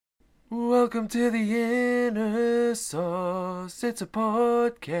Welcome to the Inner Sauce. It's a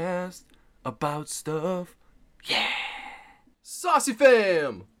podcast about stuff. Yeah. Saucy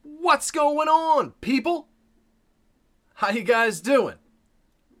fam, what's going on, people? How you guys doing?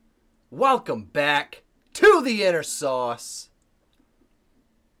 Welcome back to the Inner Sauce.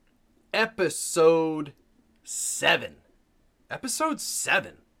 Episode 7. Episode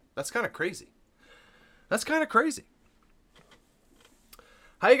 7. That's kind of crazy.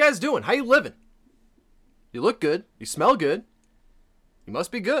 How you guys doing? How you living? You look good. You smell good. You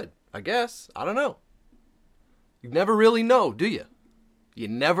must be good, I guess. I don't know. You never really know, do you? You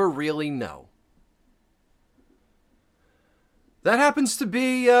never really know. That happens to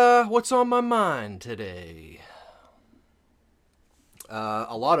be what's on my mind today.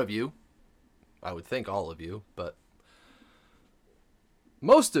 A lot of you, I would think all of you, but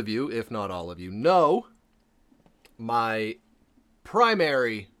most of you, if not all of you, know my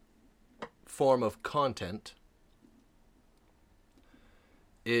primary form of content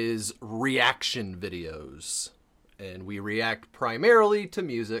is reaction videos. And we react primarily to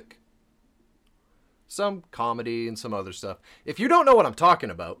music, some comedy, and some other stuff. If you don't know what I'm talking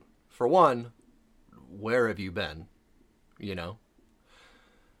about, for one, where have you been? You know?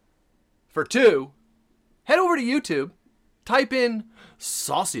 For two, head over to YouTube, type in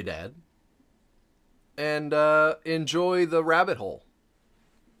Saucy Dad, and enjoy the rabbit hole.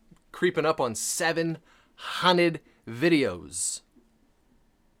 Creeping up on 700 videos.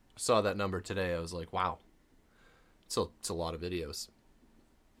 Saw that number today. I was like, wow. It's a lot of videos.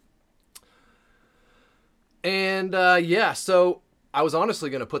 And so I was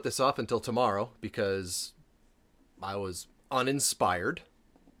honestly going to put this off until tomorrow because I was uninspired.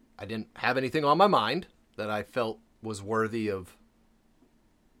 I didn't have anything on my mind that I felt was worthy of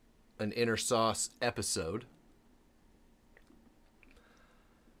an Inner Sauce episode.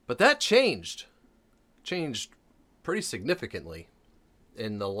 But that changed pretty significantly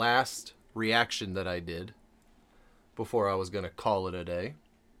in the last reaction that I did before I was going to call it a day.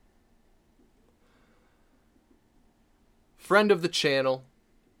 Friend of the channel,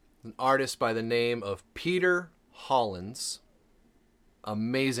 an artist by the name of Peter Hollins.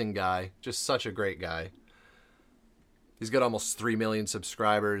 Amazing guy, just such a great guy. He's got almost 3 million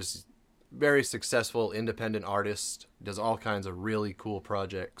subscribers. Very successful independent artist. Does all kinds of really cool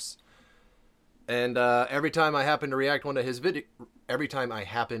projects. And every time I happen to react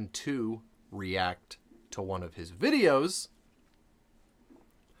to one of his videos,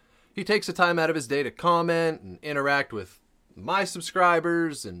 he takes the time out of his day to comment and interact with my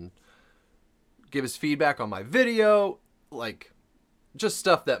subscribers and give his feedback on my video. Like, just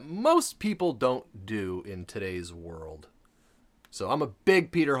stuff that most people don't do in today's world. So I'm a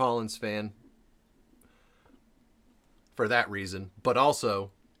big Peter Hollins fan for that reason, but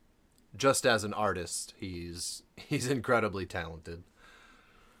also just as an artist, he's incredibly talented.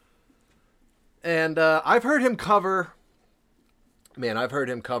 And I've heard him cover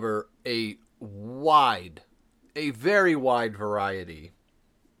a very wide variety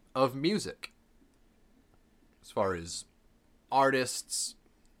of music. As far as artists,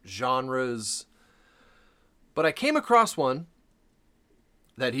 genres. But I came across one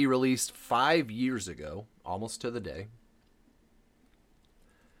that he released 5 years ago, almost to the day.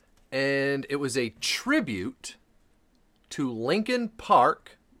 And it was a tribute to Linkin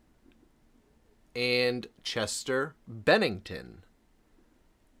Park and Chester Bennington.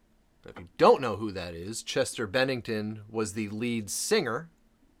 If you don't know who that is, Chester Bennington was the lead singer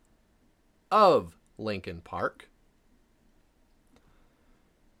of Linkin Park.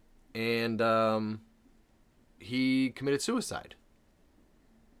 And he committed suicide.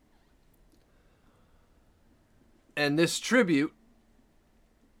 And this tribute,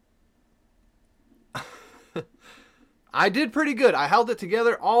 I did pretty good. I held it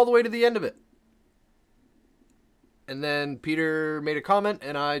together all the way to the end of it. And then Peter made a comment,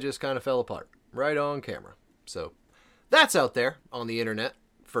 and I just kind of fell apart right on camera. So that's out there on the internet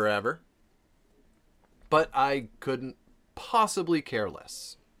forever. But I couldn't possibly care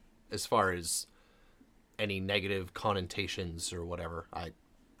less as far as any negative connotations or whatever.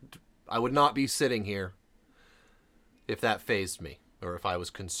 I would not be sitting here if that fazed me, or if I was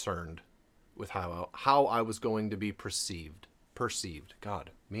concerned with how I was going to be perceived.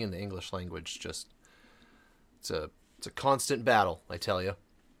 God, me and the English language just, it's a constant battle, I tell you.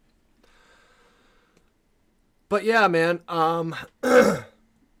 But yeah, man,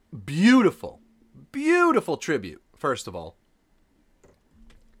 beautiful tribute, first of all.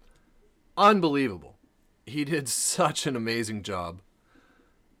 Unbelievable. He did such an amazing job.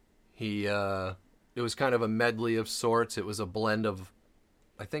 It was kind of a medley of sorts. It was a blend of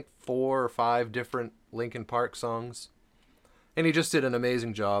I think 4 or 5 different Linkin Park songs. And he just did an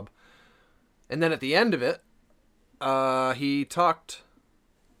amazing job. And then at the end of it, he talked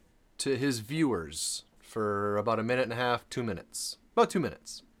to his viewers for about a minute and a half, 2 minutes. About 2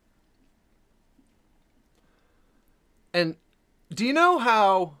 minutes. And do you know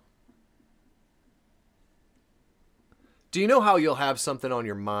how you'll have something on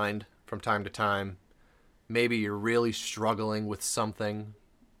your mind from time to time? Maybe you're really struggling with something.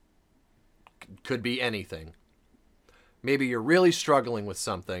 Could be anything. Maybe you're really struggling with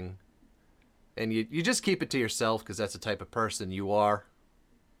something and you just keep it to yourself because that's the type of person you are.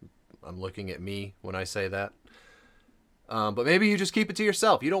 I'm looking at me when I say that. But maybe you just keep it to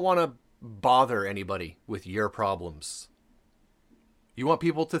yourself. You don't want to bother anybody with your problems. You want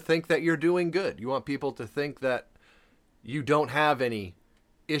people to think that you're doing good. You want people to think that you don't have any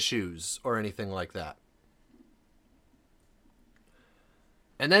issues or anything like that.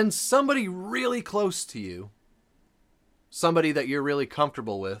 And then somebody really close to you, somebody that you're really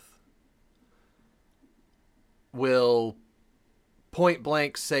comfortable with, will point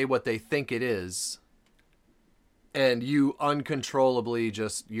blank say what they think it is, and you uncontrollably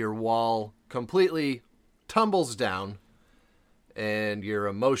just, your wall completely tumbles down, and your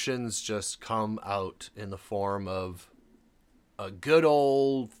emotions just come out in the form of a good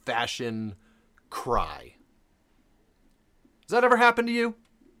old-fashioned cry. Has that ever happened to you?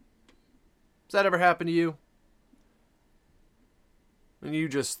 Has that ever happened to you? And you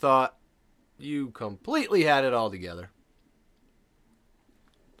just thought you completely had it all together.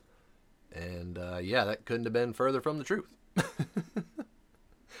 And yeah, that couldn't have been further from the truth.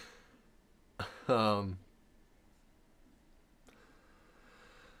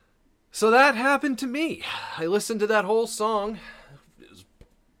 So that happened to me. I listened to that whole song.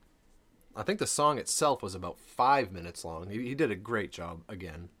 I think the song itself was about 5 minutes long. He did a great job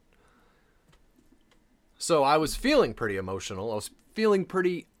again. So I was feeling pretty emotional. I was feeling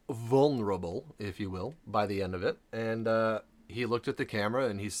pretty vulnerable, if you will, by the end of it. And he looked at the camera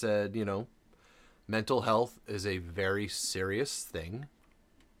and he said, you know, mental health is a very serious thing.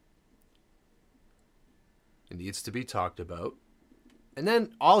 It needs to be talked about. And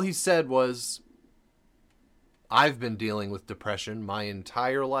then all he said was, I've been dealing with depression my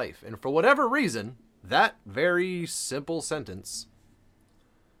entire life. And for whatever reason, that very simple sentence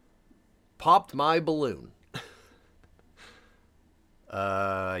popped my balloon.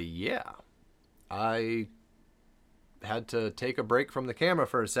 Yeah. I had to take a break from the camera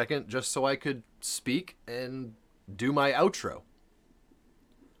for a second just so I could speak and do my outro.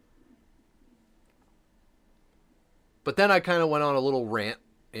 But then I kind of went on a little rant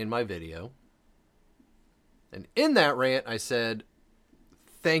in my video. And in that rant, I said,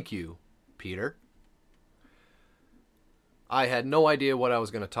 thank you, Peter. I had no idea what I was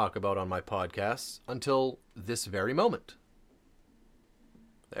going to talk about on my podcast until this very moment.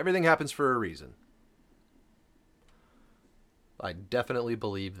 Everything happens for a reason. I definitely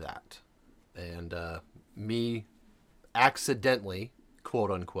believe that. And me accidentally,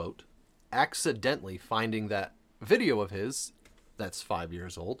 quote unquote, accidentally finding that video of his that's 5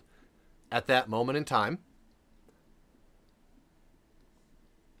 years old at that moment in time,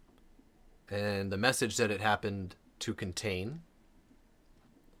 and the message that it happened to contain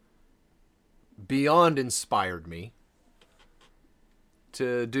beyond inspired me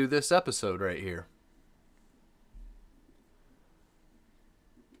to do this episode right here.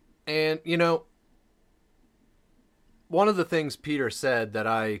 And, you know, one of the things Peter said that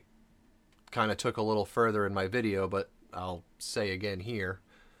I kind of took a little further in my video, but I'll say again here,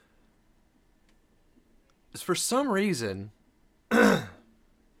 is for some reason,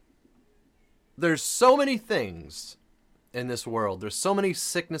 there's so many things in this world. There's so many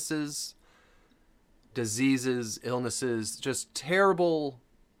sicknesses, diseases, illnesses, just terrible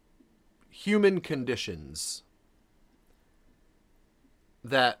human conditions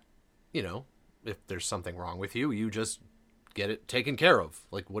that, you know, if there's something wrong with you, you just get it taken care of.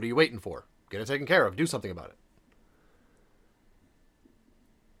 Like, what are you waiting for? Get it taken care of. Do something about it.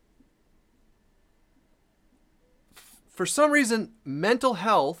 For some reason, mental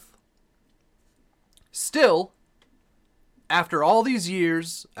health still, after all these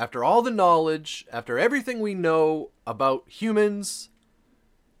years, after all the knowledge, after everything we know about humans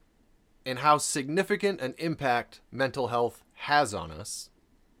and how significant an impact mental health has on us,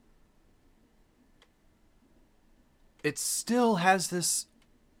 it still has this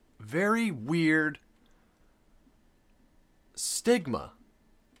very weird stigma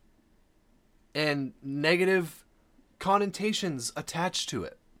and negative connotations attached to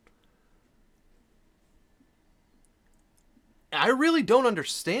it. I really don't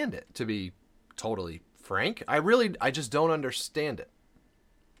understand it, to be totally frank. I just don't understand it.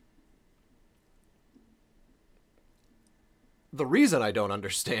 The reason I don't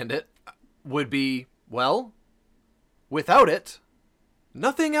understand it would be, well, without it,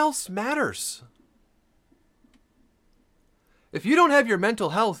 nothing else matters. If you don't have your mental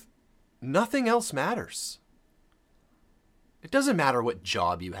health, nothing else matters. It doesn't matter what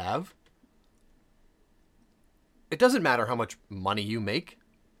job you have. It doesn't matter how much money you make.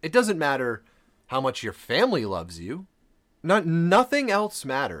 It doesn't matter how much your family loves you. Nothing else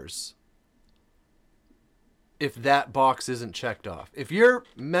matters if that box isn't checked off. If your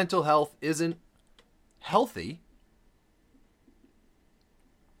mental health isn't healthy,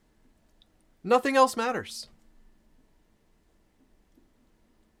 nothing else matters.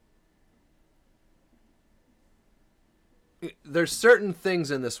 There's certain things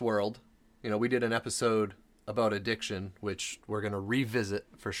in this world, we did an episode about addiction, which we're going to revisit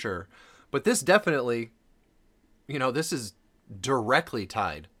for sure. But this definitely, this is directly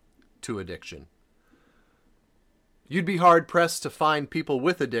tied to addiction. You'd be hard pressed to find people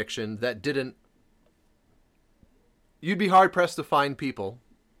with addiction that didn't. You'd be hard pressed to find people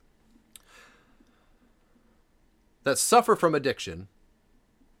that suffer from addiction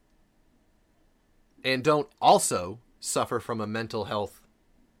and don't also suffer from a mental health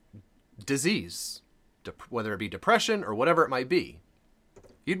disease, whether it be depression or whatever it might be.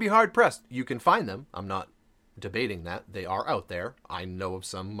 You'd be hard pressed. You can find them. I'm not debating that. They are out there. I know of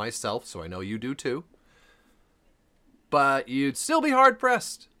some myself, so I know you do too. But you'd still be hard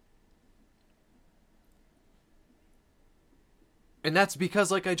pressed. And that's because,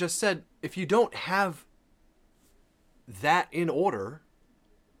 like I just said, if you don't have that in order,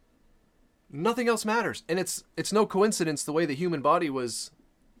 nothing else matters. And it's no coincidence the way the human body was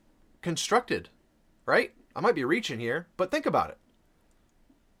constructed, right? I might be reaching here, but think about it.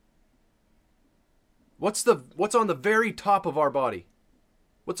 What's on the very top of our body?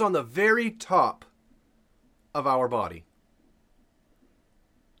 What's on the very top of our body?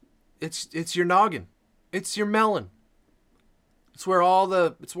 It's your noggin. It's your melon. It's where all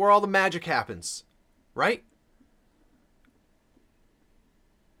the magic happens, right?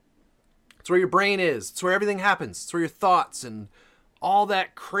 It's where your brain is. It's where everything happens. It's where your thoughts and all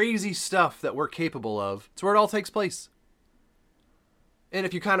that crazy stuff that we're capable of. It's where it all takes place. And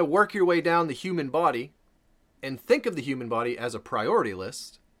if you kind of work your way down the human body and think of the human body as a priority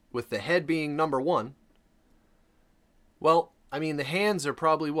list, with the head being number 1, well, the hands are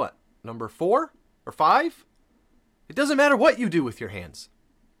probably what? Number 4 or 5? It doesn't matter what you do with your hands.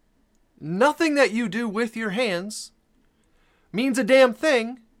 Nothing that you do with your hands means a damn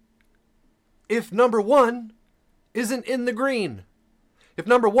thing if number 1 isn't in the green. If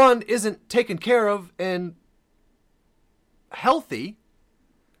number 1 isn't taken care of and healthy,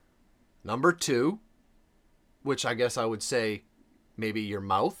 number 2, which I guess I would say maybe your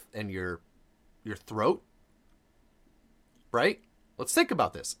mouth and your throat, right? Let's think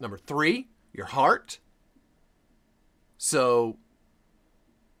about this. Number 3, your heart. So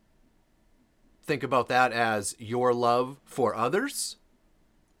think about that as your love for others.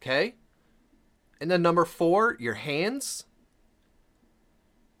 Okay? And then number 4, your hands.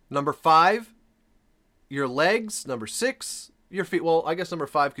 Number 5, your legs. Number 6, your feet. Well, I guess number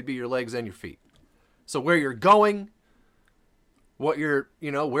 5 could be your legs and your feet. So where you're going, where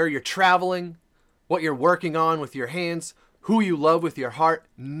you're traveling, what you're working on with your hands, who you love with your heart,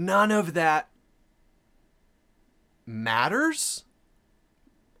 none of that matters.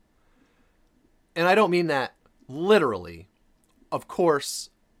 And I don't mean that literally. Of course,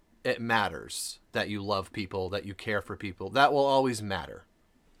 it matters that you love people, that you care for people. That will always matter.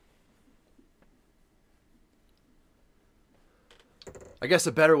 I guess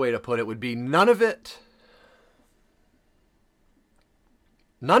a better way to put it would be none of it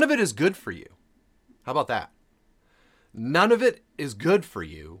is good for you. How about that? None of it is good for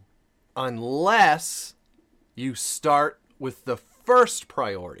you unless you start with the first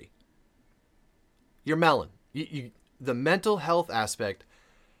priority. Your melon. The mental health aspect,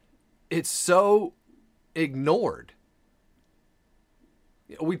 it's so ignored.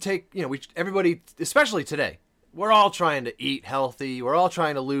 Everybody, especially today, we're all trying to eat healthy. We're all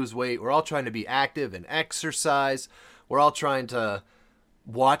trying to lose weight. We're all trying to be active and exercise. We're all trying to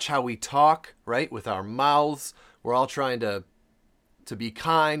watch how we talk, right, with our mouths. We're all trying to be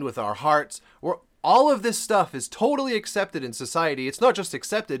kind with our hearts. All of this stuff is totally accepted in society. It's not just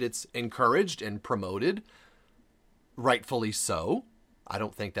accepted, it's encouraged and promoted. Rightfully so. I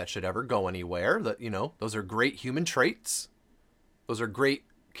don't think that should ever go anywhere. Those are great human traits. Those are great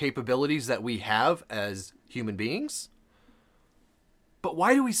capabilities that we have as human beings. But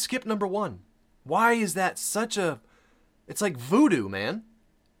why do we skip number 1? Why is that such a... It's like voodoo, man.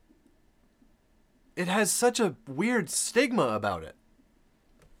 It has such a weird stigma about it.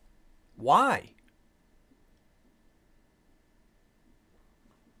 Why?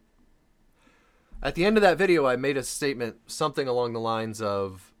 At the end of that video, I made a statement, something along the lines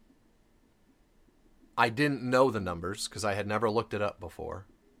of, I didn't know the numbers because I had never looked it up before.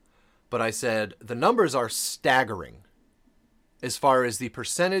 But I said, the numbers are staggering as far as the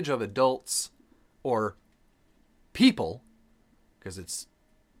percentage of adults or people, because it's,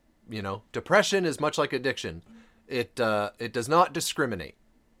 depression is much like addiction. It does not discriminate.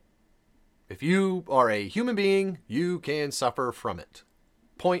 If you are a human being, you can suffer from it.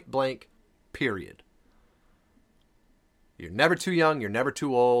 Point blank, period. You're never too young. You're never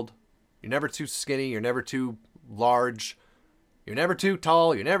too old. You're never too skinny. You're never too large. You're never too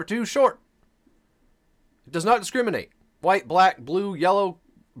tall. You're never too short. It does not discriminate. White, black, blue, yellow,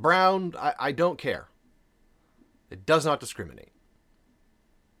 brown. I don't care. It does not discriminate.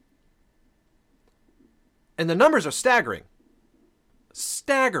 And the numbers are staggering.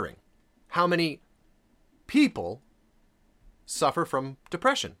 Staggering. How many people suffer from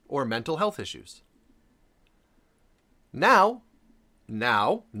depression or mental health issues. Now,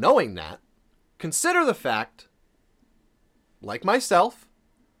 knowing that, consider the fact, like myself,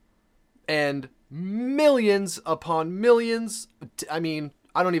 and millions upon millions, I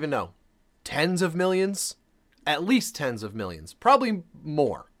don't even know, tens of millions, at least tens of millions, probably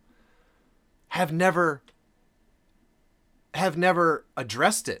more, have never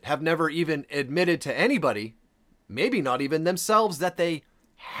addressed it, have never even admitted to anybody, maybe not even themselves, that they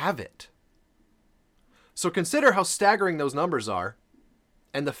have it. So consider how staggering those numbers are,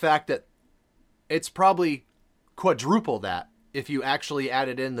 and the fact that it's probably quadruple that if you actually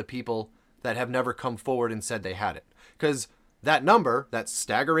added in the people that have never come forward and said they had it. Because that number, that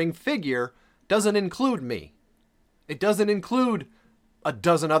staggering figure, doesn't include me. It doesn't include a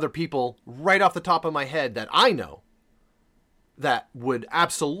dozen other people right off the top of my head that I know that would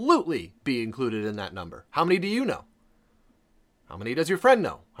absolutely be included in that number. How many do you know? How many does your friend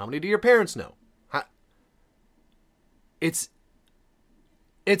know? How many do your parents know? It's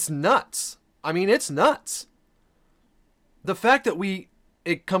nuts. It's nuts. The fact that we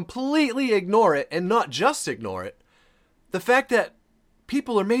completely ignore it, and not just ignore it, the fact that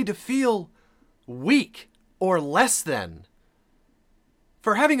people are made to feel weak or less than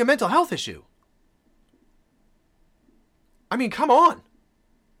for having a mental health issue. Come on.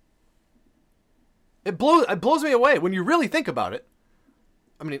 It blows me away when you really think about it.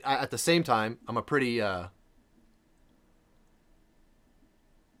 At the same time, I'm a pretty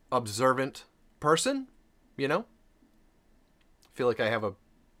observant person, I feel like I have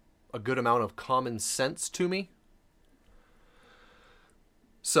a good amount of common sense to me.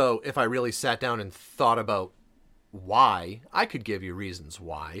 So if I really sat down and thought about why, I could give you reasons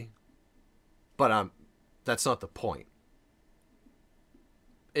why. But that's not the point.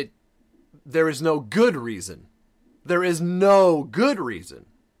 There is no good reason. There is no good reason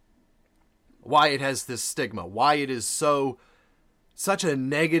why it has this stigma, why it is such a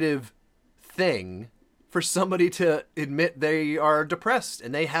negative thing for somebody to admit they are depressed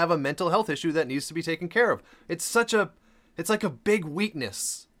and they have a mental health issue that needs to be taken care of. It's like a big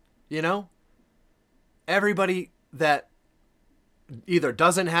weakness, Everybody that either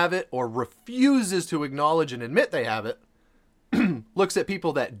doesn't have it or refuses to acknowledge and admit they have it looks at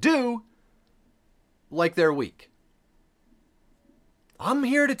people that do like they're weak. I'm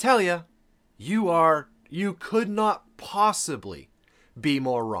here to tell you, you could not possibly be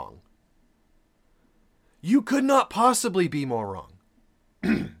more wrong. You could not possibly be more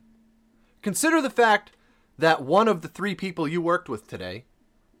wrong. Consider the fact that one of the 3 people you worked with today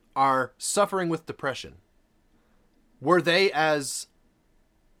are suffering with depression. Were they as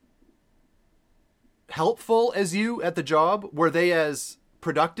helpful as you at the job? Were they as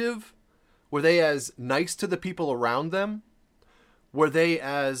productive? Were they as nice to the people around them? Were they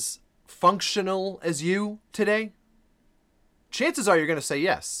as functional as you today? Chances are you're going to say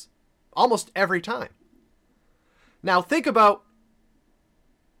yes. Almost every time. Now think about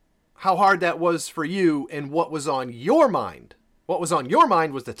how hard that was for you and what was on your mind. What was on your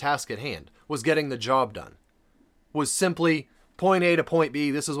mind was the task at hand, was getting the job done. Was simply point A to point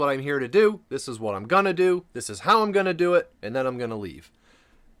B, this is what I'm here to do, this is what I'm going to do, this is how I'm going to do it, and then I'm going to leave.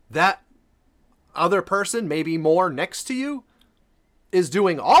 That other person, maybe more next to you, is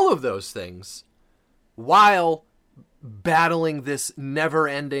doing all of those things while battling this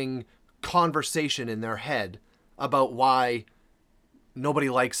never-ending conversation in their head about why nobody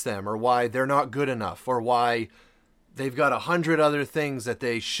likes them, or why they're not good enough, or why they've got 100 other things that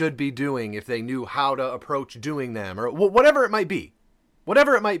they should be doing if they knew how to approach doing them, or whatever it might be.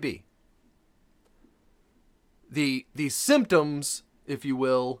 Whatever it might be. The symptoms, if you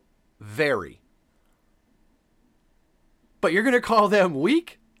will, vary. But you're going to call them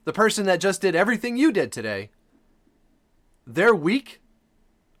weak? The person that just did everything you did today, they're weak?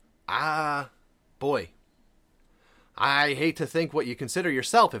 Boy. I hate to think what you consider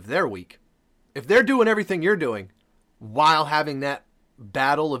yourself if they're weak. If they're doing everything you're doing while having that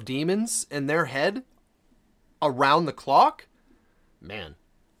battle of demons in their head around the clock, man,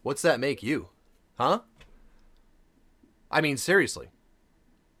 what's that make you? Huh? I mean, seriously.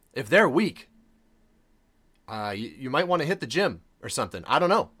 If they're weak, you might want to hit the gym or something. I don't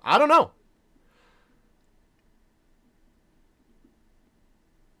know.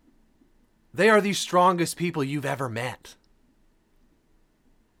 They are the strongest people you've ever met.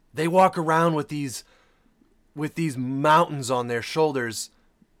 They walk around with these mountains on their shoulders,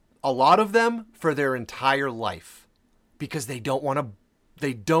 a lot of them for their entire life, because they don't want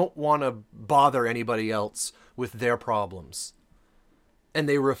to bother anybody else with their problems. And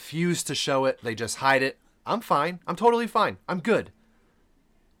they refuse to show it. They just hide it. I'm fine. I'm totally fine. I'm good.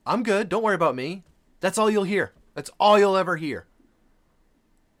 Don't worry about me. That's all you'll hear. That's all you'll ever hear.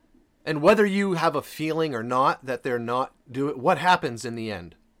 And whether you have a feeling or not that they're not doing, what happens in the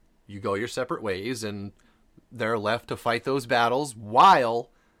end? You go your separate ways and they're left to fight those battles while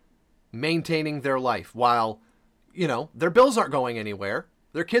maintaining their life, while, their bills aren't going anywhere.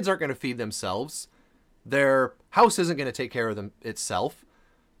 Their kids aren't going to feed themselves. Their house isn't going to take care of itself.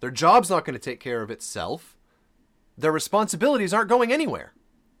 Their job's not going to take care of itself. Their responsibilities aren't going anywhere.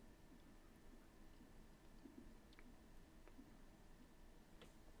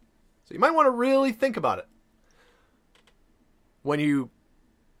 So you might want to really think about it when you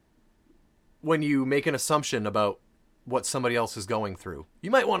make an assumption about what somebody else is going through. You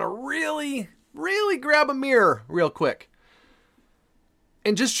might want to really, really grab a mirror real quick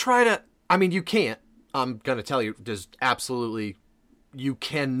and just try to, you can't. I'm going to tell you, just absolutely, you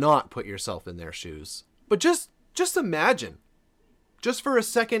cannot put yourself in their shoes. But just imagine, just for a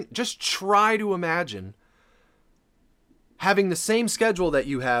second, just try to imagine having the same schedule that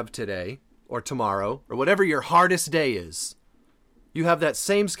you have today or tomorrow or whatever your hardest day is. You have that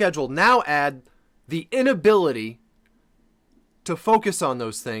same schedule. Now add the inability to focus on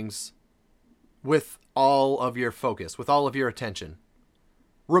those things with all of your focus, with all of your attention.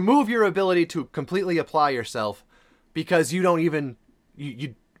 Remove your ability to completely apply yourself because you don't even,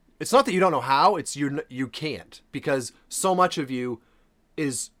 it's not that you don't know how, it's you can't, because so much of you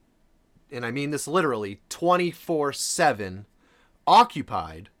is, and I mean this literally, 24/7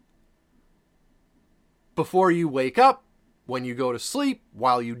 occupied before you wake up, when you go to sleep,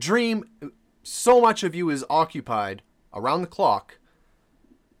 while you dream. So much of you is occupied around the clock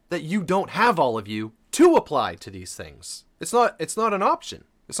that you don't have all of you to apply to these things. It's not an option.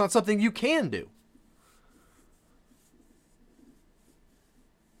 It's not something you can do.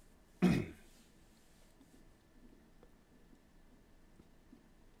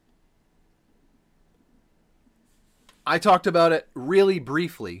 I talked about it really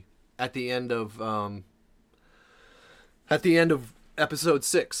briefly at the end of episode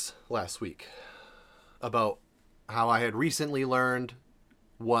 6 last week about how I had recently learned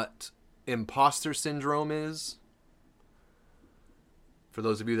what imposter syndrome is. For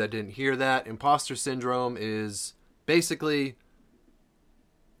those of you that didn't hear that, imposter syndrome is basically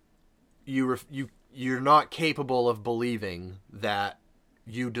you're not capable of believing that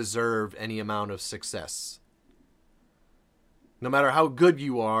you deserve any amount of success. No matter how good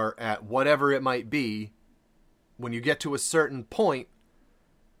you are at whatever it might be, when you get to a certain point,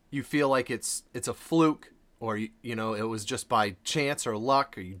 you feel like it's a fluke, or it was just by chance or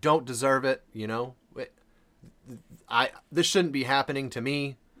luck, or you don't deserve it. This shouldn't be happening to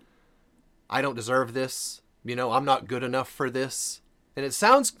me. I don't deserve this. I'm not good enough for this. And it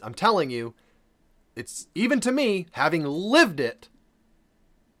sounds, I'm telling you, it's even to me, having lived it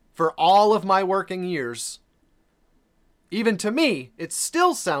for all of my working years, even to me, it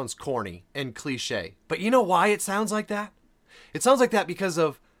still sounds corny and cliche. But you know why it sounds like that? It sounds like that because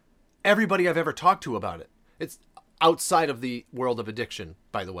of everybody I've ever talked to about it. It's outside of the world of addiction,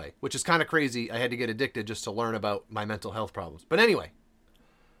 by the way, which is kind of crazy. I had to get addicted just to learn about my mental health problems. But anyway,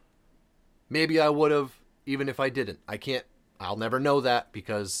 maybe I would have, even if I didn't. I'll never know that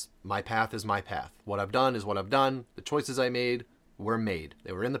because my path is my path. What I've done is what I've done. The choices I made were made.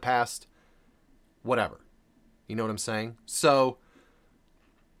 They were in the past. Whatever. You know what I'm saying? So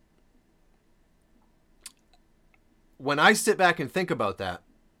when I sit back and think about that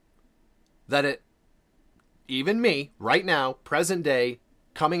even me, right now, present day,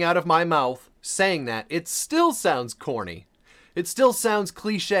 coming out of my mouth, saying that, it still sounds corny. It still sounds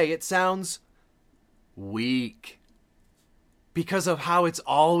cliche. It sounds weak. Because of how it's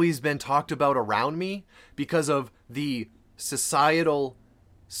always been talked about around me, because of the societal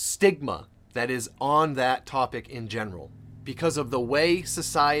stigma that is on that topic in general, because of the way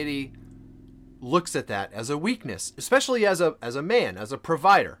society looks at that as a weakness, especially as a man, as a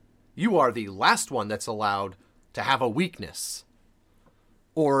provider. You are the last one that's allowed to have a weakness.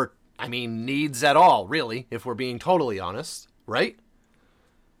 Or, needs at all, really, if we're being totally honest, right?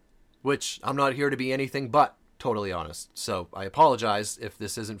 Which I'm not here to be anything but totally honest, so I apologize if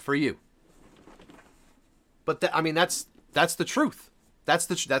this isn't for you. But that's the truth.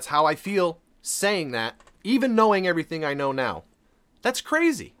 That's how I feel saying that, even knowing everything I know now. That's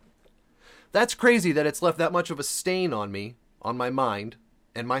crazy. That's crazy that it's left that much of a stain on me, on my mind,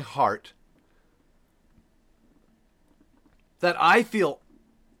 and my heart. That I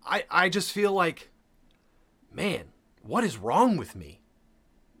just feel like, man, what is wrong with me?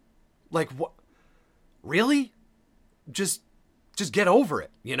 Like, what? Really? Just get over it,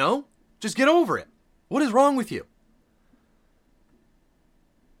 you know? Just get over it. What is wrong with you?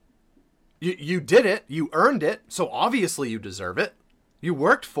 You did it. You earned it. So obviously you deserve it. You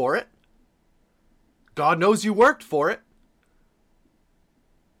worked for it. God knows you worked for it.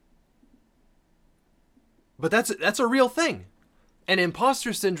 But that's a real thing. And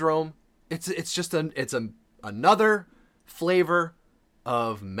imposter syndrome, it's just another flavor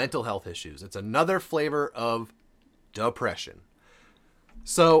of mental health issues. It's another flavor of depression.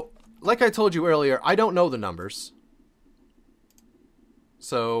 So, like I told you earlier, I don't know the numbers.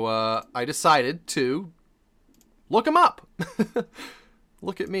 So, I decided to look them up.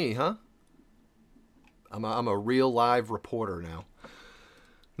 Look at me, huh? I'm a real live reporter now.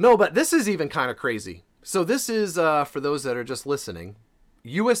 No, but this is even kind of crazy. So this is, for those that are just listening,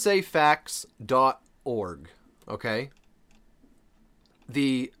 usafacts.org, okay?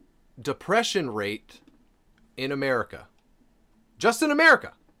 The depression rate in America, just in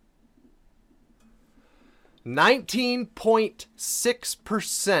America,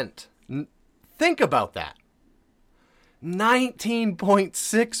 19.6%. Think about that.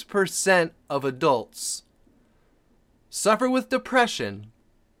 19.6% of adults suffer with depression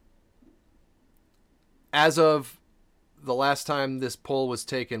as of the last time this poll was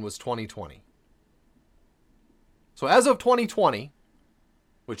taken was 2020. So as of 2020,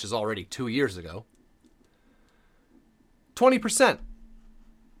 which is already 2 years ago, 20%.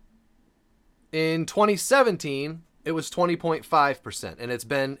 In 2017, it was 20.5%, and it's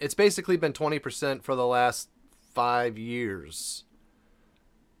basically been 20% for the last 5 years.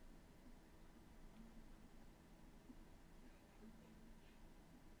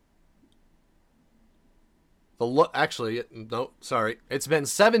 Actually, no, sorry. It's been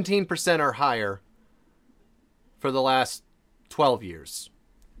 17% or higher for the last 12 years.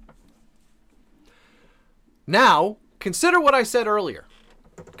 Now, consider what I said earlier.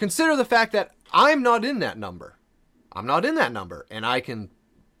 Consider the fact that I'm not in that number. I'm not in that number. And I can,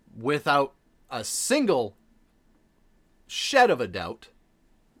 without a single shed of a doubt,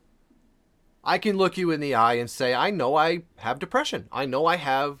 I can look you in the eye and say, I know I have depression. I know I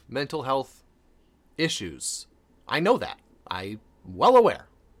have mental health issues. I know that. I'm well aware.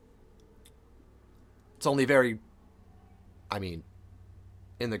 It's only in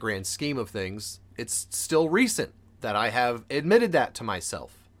the grand scheme of things, it's still recent that I have admitted that to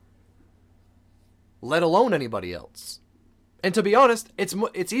myself, let alone anybody else. And to be honest,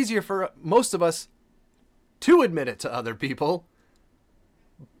 it's easier for most of us to admit it to other people,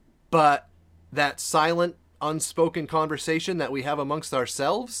 but that silent, unspoken conversation that we have amongst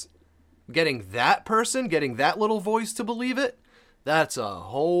ourselves, getting that little voice to believe it, that's a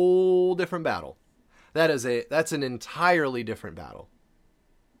whole different battle. That's an entirely different battle.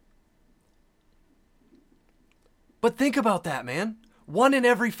 But think about that, man. 1 in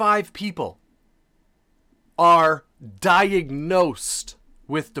every 5 people are diagnosed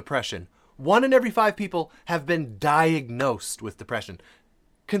with depression. 1 in every 5 people have been diagnosed with depression.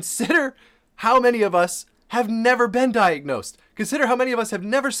 Consider how many of us have never been diagnosed. Consider how many of us have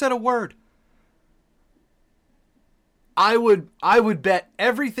never said a word. I would bet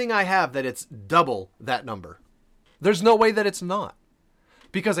everything I have that it's double that number. There's no way that it's not.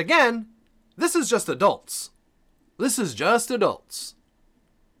 Because again, this is just adults. This is just adults.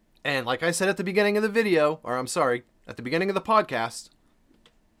 And like I said at the beginning of the video, at the beginning of the podcast,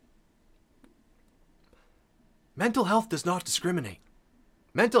 mental health does not discriminate.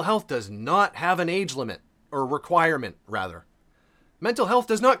 Mental health does not have an age limit, or requirement, rather. Mental health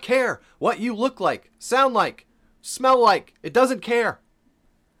does not care what you look like, sound like, smell like. It doesn't care.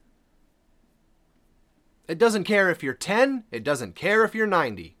 It doesn't care if you're 10. It doesn't care if you're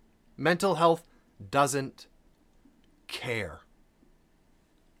 90. Mental health doesn't care.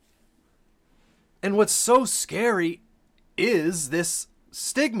 And what's so scary is this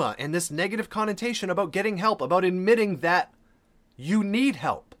stigma and this negative connotation about getting help, about admitting that you need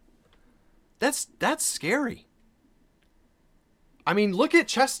help. That's scary. I mean, look at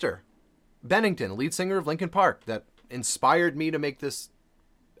Chester Bennington, lead singer of Linkin Park, that inspired me to make this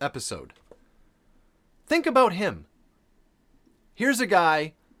episode. Think about him. Here's a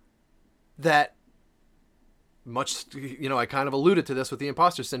guy that I kind of alluded to this with the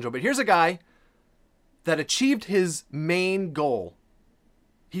imposter syndrome, but here's a guy that achieved his main goal.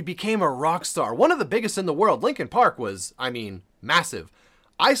 He became a rock star, one of the biggest in the world. Linkin Park was, massive.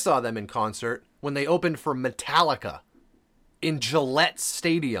 I saw them in concert when they opened for Metallica in Gillette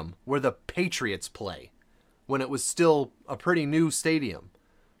Stadium, where the Patriots play, when it was still a pretty new stadium.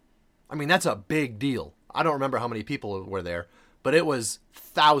 That's a big deal. I don't remember how many people were there, but it was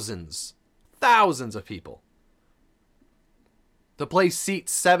thousands of people. The place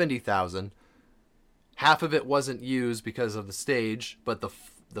seats 70,000. Half of it wasn't used because of the stage, but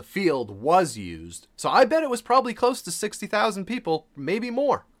the field was used. So I bet it was probably close to 60,000 people, maybe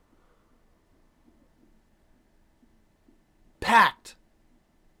more. Packed.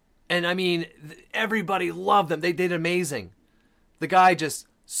 And everybody loved them. They did amazing. The guy just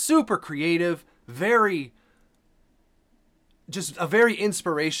super creative, just a very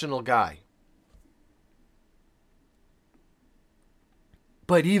inspirational guy.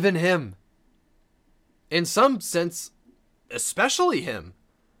 But even him, in some sense, especially him,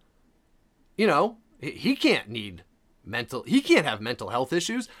 he can't have mental health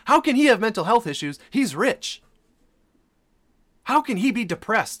issues. How can he have mental health issues? He's rich. How can he be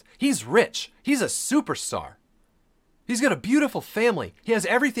depressed? He's rich. He's a superstar. He's got a beautiful family. He has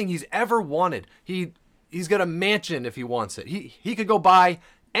everything he's ever wanted. He's got a mansion if he wants it. He could go buy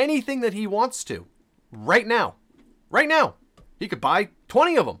anything that he wants to right now. Right now. He could buy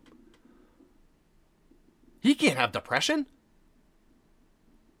 20 of them. He can't have depression.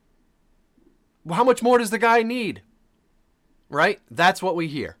 Well, how much more does the guy need? Right? That's what we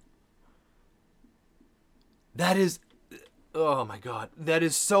hear. That is, oh my God, that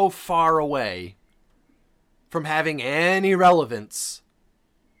is so far away from having any relevance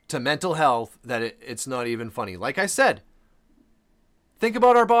to mental health that it's not even funny. Like I said, think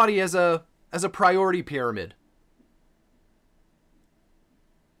about our body as a priority pyramid.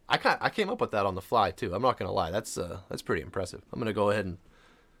 I came up with that on the fly too. I'm not gonna lie. That's pretty impressive. I'm gonna go ahead and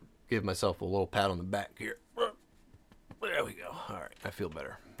give myself a little pat on the back here. There we go. All right, I feel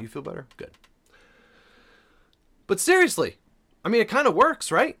better. You feel better? Good. But seriously, it kind of works,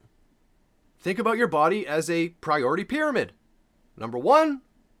 right? Think about your body as a priority pyramid. Number 1,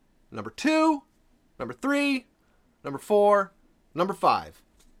 number 2, number 3, number 4, number 5.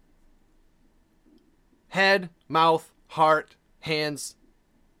 Head, mouth, heart, hands,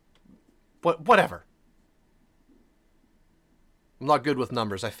 whatever. I'm not good with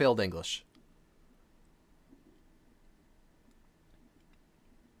numbers. I failed English.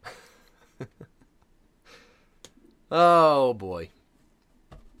 Oh, boy.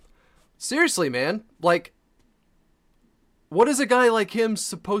 Seriously, man. What is a guy like him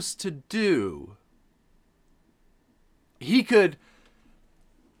supposed to do? He could,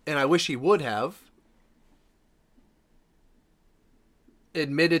 and I wish he would have,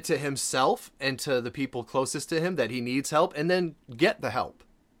 admitted to himself and to the people closest to him that he needs help, and then get the help.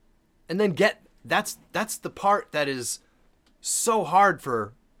 And then that's the part that is so hard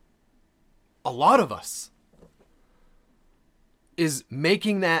for a lot of us, is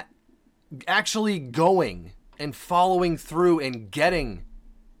making that, actually going and following through and getting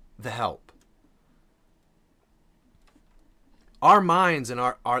the help. Our minds and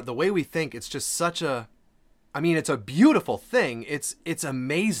our the way we think, it's just such a, it's a beautiful thing. It's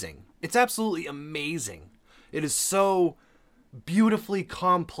amazing. It's absolutely amazing. It is so beautifully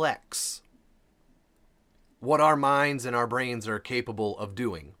complex what our minds and our brains are capable of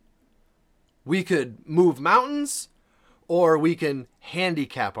doing. We could move mountains, or we can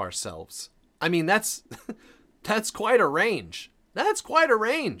handicap ourselves. That's quite a range. That's quite a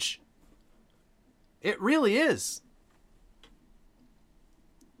range. It really is.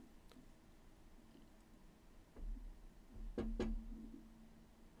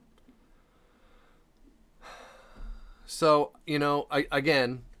 So,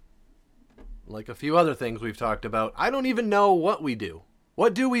 again, like a few other things we've talked about, I don't even know what we do.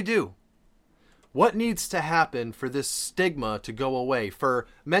 What do we do? What needs to happen for this stigma to go away? For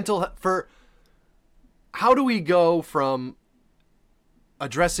how do we go from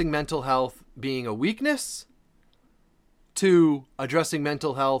addressing mental health being a weakness to addressing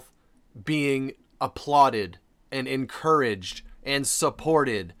mental health being applauded and encouraged and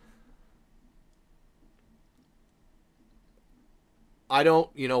supported?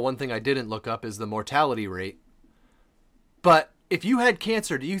 One thing I didn't look up is the mortality rate. But if you had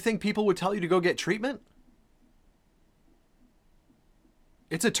cancer, do you think people would tell you to go get treatment?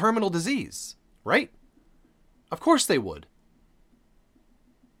 It's a terminal disease, right? Of course they would.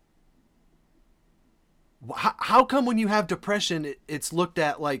 How come when you have depression, it's looked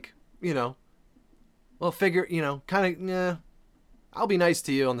at like, well, figure, kind of, I'll be nice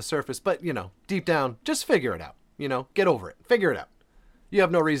to you on the surface, but, deep down, just figure it out. Get over it. Figure it out. You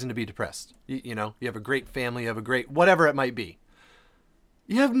have no reason to be depressed. You have a great family, you have a great, whatever it might be.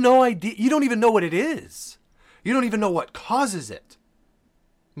 You have no idea. You don't even know what it is. You don't even know what causes it.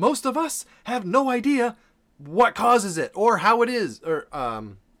 Most of us have no idea what causes it or how it is or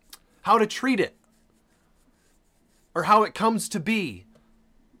how to treat it or how it comes to be.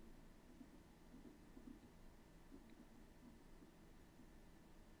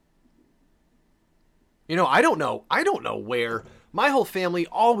 I don't know. I don't know where. My whole family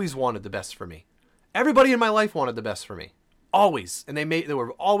always wanted the best for me. Everybody in my life wanted the best for me. Always. And they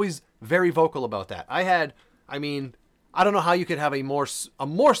were always very vocal about that. I don't know how you could have a more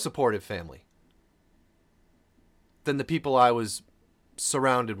supportive family than the people I was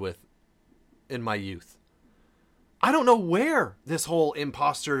surrounded with in my youth. I don't know where this whole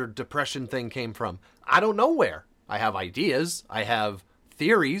imposter depression thing came from. I don't know where. I have ideas. I have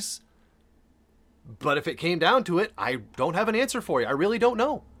theories. But if it came down to it, I don't have an answer for you. I really don't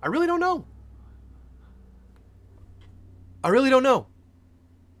know. I really don't know.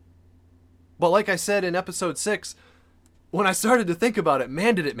 But like I said in episode 6, when I started to think about it,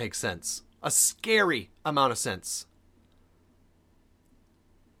 man, did it make sense. A scary amount of sense.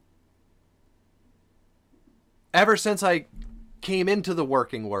 Ever since I came into the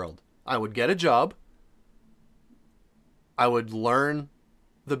working world, I would get a job. I would learn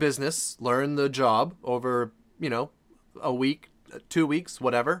the business, learn the job over, a week, 2 weeks,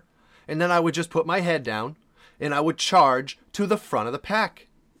 whatever. And then I would just put my head down and I would charge to the front of the pack.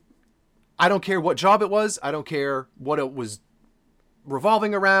 I don't care what job it was. I don't care what it was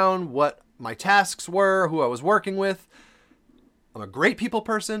revolving around, what my tasks were, who I was working with. I'm a great people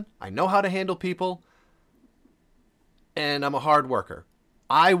person. I know how to handle people. And I'm a hard worker.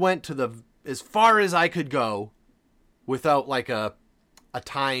 I went to as far as I could go without like a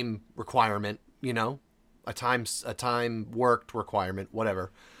time requirement, a time worked requirement,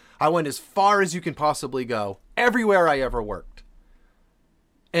 whatever. I went as far as you can possibly go everywhere I ever worked.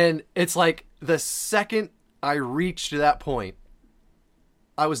 And it's like the second I reached that point,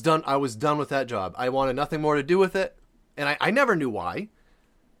 I was done with that job. I wanted nothing more to do with it. And I never knew why.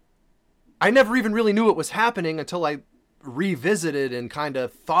 I never even really knew it was happening until I revisited and kind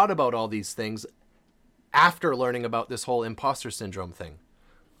of thought about all these things after learning about this whole imposter syndrome thing.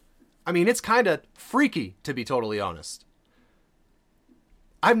 I mean, it's kind of freaky, to be totally honest.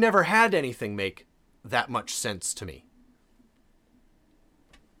 I've never had anything make that much sense to me.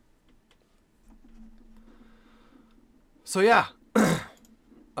 So yeah,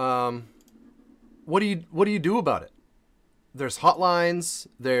 what do you do about it? There's hotlines.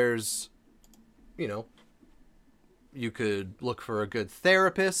 There's, you could look for a good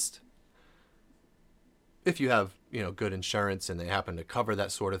therapist if you have, good insurance and they happen to cover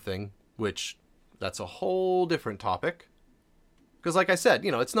that sort of thing, which that's a whole different topic. Because like I said,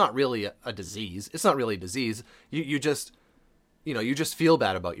 it's not really a disease. It's not really a disease. You just, you just feel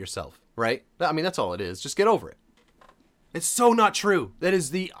bad about yourself, right? I mean, that's all it is. Just get over it. It's so not true. That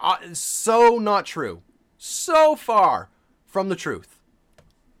is so not true. So far from the truth.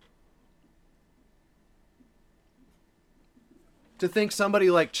 To think somebody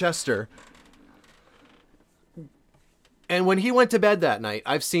like Chester, and when he went to bed that night,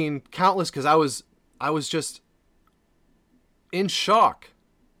 I've seen countless, because I was just in shock,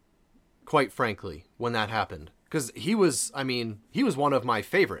 quite frankly, when that happened. Because he was one of my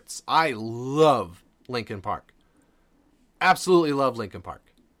favorites. I love Linkin Park. Absolutely love Linkin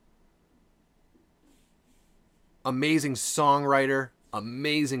Park. Amazing songwriter,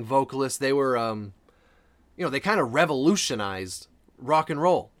 amazing vocalist. They were, they kind of revolutionized rock and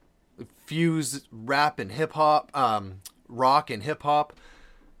roll. Fused rap and hip hop, rock and hip hop.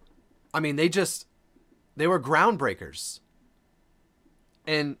 I mean, they were groundbreakers.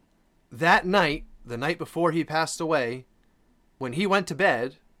 And that night, the night before he passed away, when he went to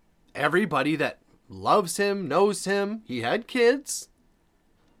bed, everybody that loves him, knows him, he had kids.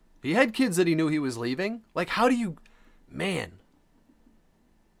 He had kids that he knew he was leaving. Like, how do you, man,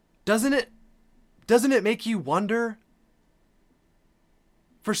 doesn't it make you wonder?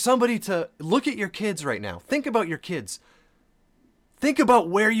 For somebody to look at your kids right now, think about your kids. Think about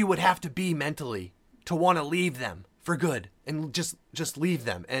where you would have to be mentally to want to leave them for good and just leave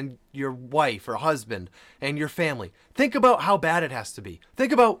them and your wife or husband and your family. Think about how bad it has to be.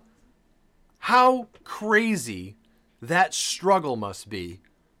 Think about how crazy that struggle must be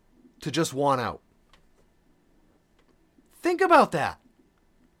to just want out. Think about that.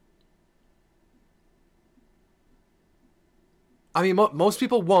 I mean, most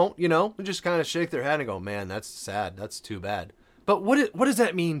people won't, they just kind of shake their head and go, man, that's sad. That's too bad. But what does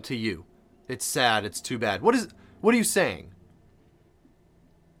that mean to you? It's sad. It's too bad. What are you saying?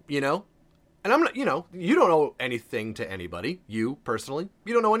 And I'm not, you don't owe anything to anybody. You personally,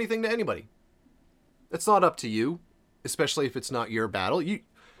 you don't owe anything to anybody. It's not up to you, especially if it's not your battle.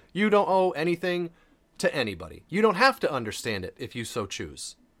 You don't owe anything to anybody. You don't have to understand it if you so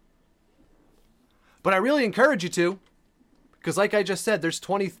choose. But I really encourage you to. Because like I just said, there's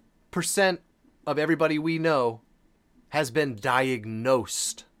 20% of everybody we know has been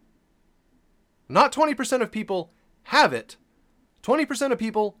diagnosed. Not 20% of people have it. 20% of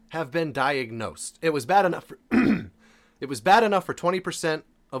people have been diagnosed. It was bad enough for, it was bad enough for 20%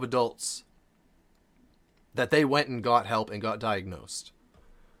 of adults that they went and got help and got diagnosed.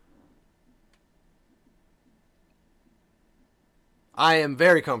 I am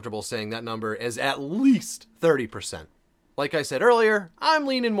very comfortable saying that number is at least 30%. Like I said earlier, I'm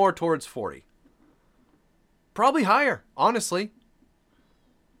leaning more towards 40. Probably higher, honestly.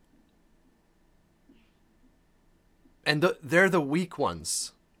 And they're the weak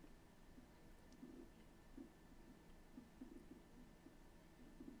ones.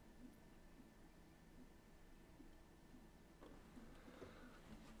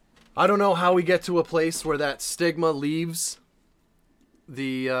 I don't know how we get to a place where that stigma leaves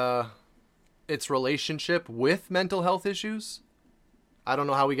its relationship with mental health issues. I don't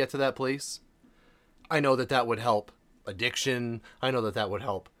know how we get to that place. I know that would help addiction. I know that would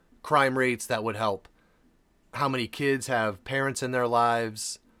help crime rates. That would help how many kids have parents in their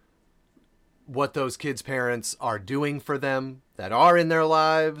lives, what those kids' parents are doing for them that are in their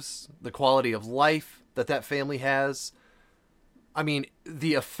lives, the quality of life that family has. I mean,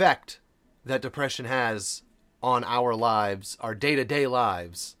 the effect that depression has on our lives, our day-to-day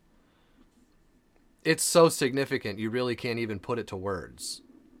lives, it's so significant you really can't even put it to words.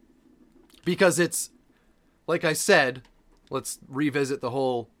 Because it's, like I said, let's revisit the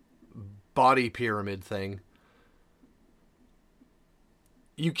whole body pyramid thing.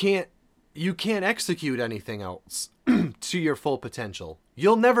 You can't execute anything else to your full potential.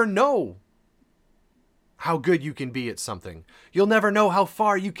 You'll never know how good you can be at something. You'll never know how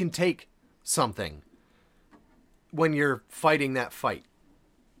far you can take something when you're fighting that fight.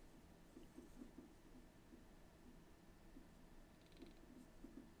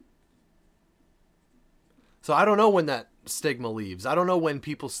 So I don't know when that stigma leaves. I don't know when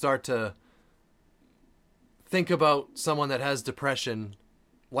people start to think about someone that has depression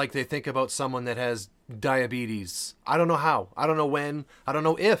like they think about someone that has diabetes. I don't know how. I don't know when. I don't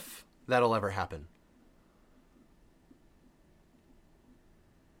know if that'll ever happen.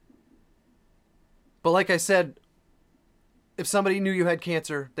 But like I said, if somebody knew you had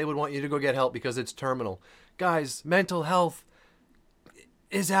cancer, they would want you to go get help because it's terminal. Guys, mental health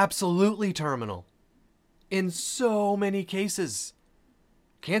is absolutely terminal. In so many cases.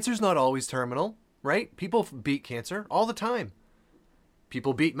 Cancer's not always terminal, right? People beat cancer all the time.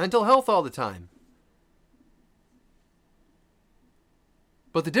 People beat mental health all the time.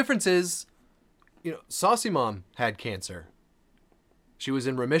 But the difference is, Saucy Mom had cancer. She was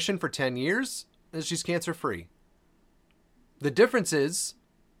in remission for 10 years, and she's cancer-free. The difference is,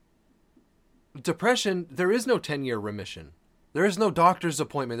 depression, there is no 10-year remission. There is no doctor's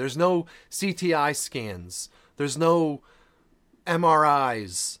appointment. There's no CTI scans. There's no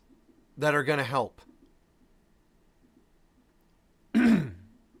MRIs that are going to help.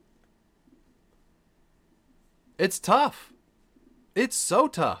 It's tough. It's so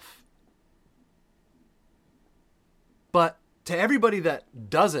tough. But to everybody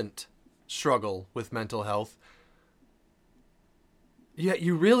that doesn't struggle with mental health,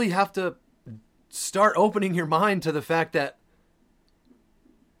 you really have to start opening your mind to the fact that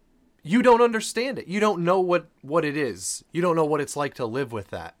you don't understand it. You don't know what it is. You don't know what it's like to live with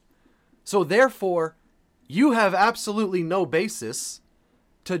that. So therefore, you have absolutely no basis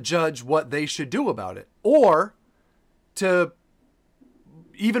to judge what they should do about it. Or to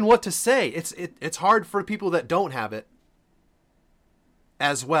even what to say. It's hard for people that don't have it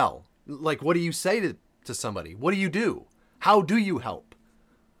as well. Like, what do you say to somebody? What do you do? How do you help?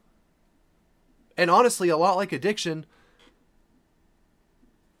 And honestly, a lot like addiction,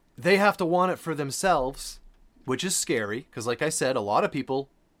 they have to want it for themselves, which is scary, because like I said, a lot of people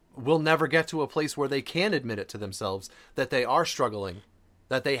will never get to a place where they can admit it to themselves that they are struggling,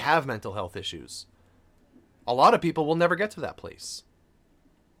 that they have mental health issues. A lot of people will never get to that place.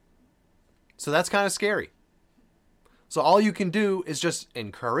 So that's kind of scary. So all you can do is just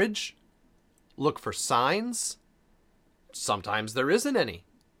encourage, look for signs. Sometimes there isn't any.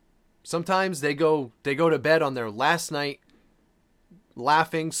 Sometimes they go to bed on their last night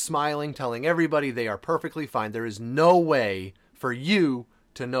laughing, smiling, telling everybody they are perfectly fine. There is no way for you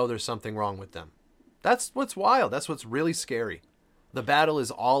to know there's something wrong with them. That's what's wild. That's what's really scary. The battle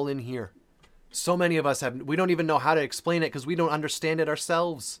is all in here. So many of us we don't even know how to explain it because we don't understand it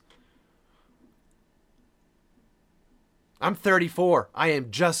ourselves. I'm 34. I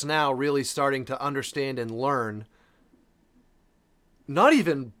am just now really starting to understand and learn not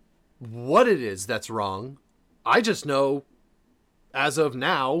even what it is that's wrong. I just know, as of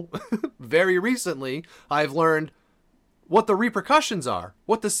now, very recently, I've learned what the repercussions are,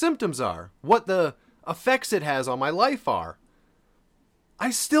 what the symptoms are, what the effects it has on my life are. I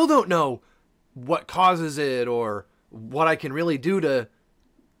still don't know what causes it or what I can really do to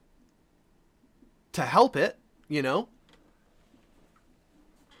help it, you know?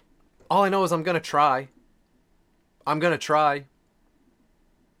 All I know is I'm going to try. I'm going to try.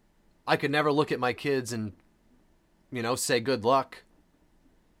 I could never look at my kids and, say good luck.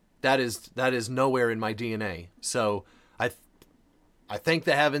 That is nowhere in my DNA. So I thank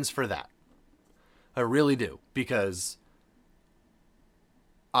the heavens for that. I really do, because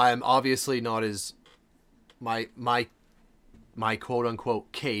I'm obviously not as my quote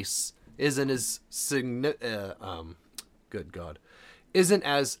unquote case isn't as good God, isn't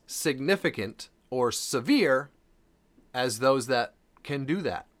as significant or severe as those that can do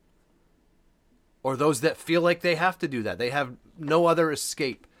that. Or those that feel like they have to do that. They have no other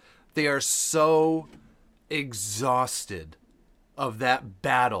escape. They are so exhausted of that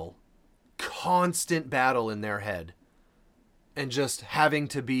battle, constant battle in their head, and just having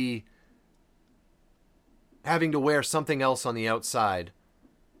to wear something else on the outside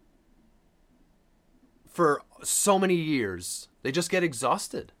for so many years. They just get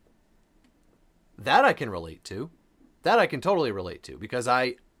exhausted. That I can relate to. That I can totally relate to, because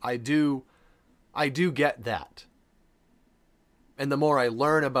I do get that. And the more I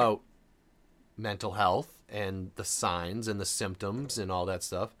learn about mental health and the signs and the symptoms and all that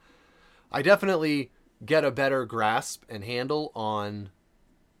stuff, I definitely get a better grasp and handle on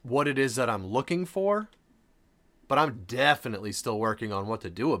what it is that I'm looking for. But I'm definitely still working on what to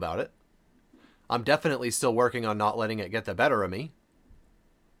do about it. I'm definitely still working on not letting it get the better of me.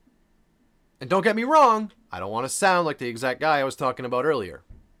 And don't get me wrong, I don't want to sound like the exact guy I was talking about earlier.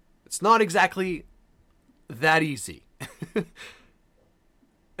 It's not exactly that easy.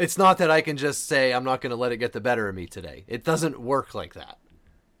 It's not that I can just say, I'm not going to let it get the better of me today. It doesn't work like that.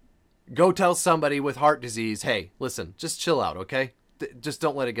 Go tell somebody with heart disease, hey, listen, just chill out, okay? Just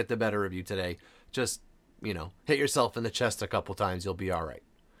don't let it get the better of you today. Just, hit yourself in the chest a couple times. You'll be all right.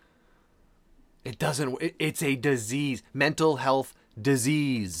 It's a disease. Mental health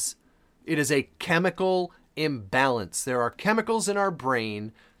disease. It is a chemical imbalance. There are chemicals in our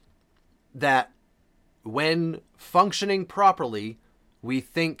brain that, when functioning properly, we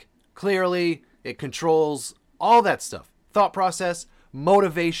think clearly. It controls all that stuff. Thought process,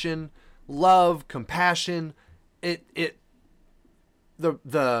 motivation, love, compassion.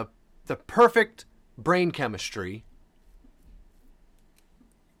 The perfect brain chemistry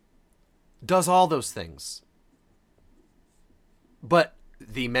does all those things. But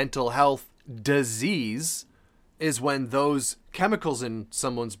the mental health disease is when those chemicals in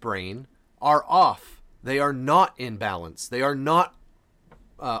someone's brain are off. They are not in balance. They are not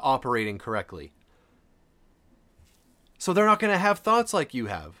operating correctly. So they're not going to have thoughts like you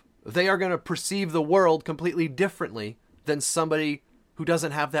have. They are going to perceive the world completely differently than somebody who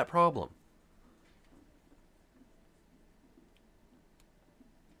doesn't have that problem.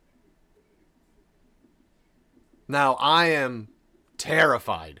 Now, I am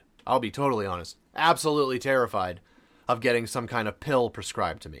terrified. I'll be totally honest. Absolutely terrified of getting some kind of pill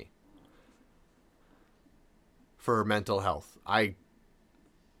prescribed to me for mental health. I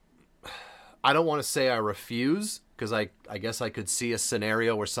don't want to say I refuse, because I guess I could see a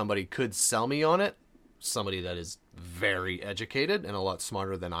scenario where somebody could sell me on it. Somebody that is very educated and a lot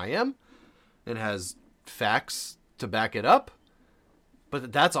smarter than I am and has facts to back it up.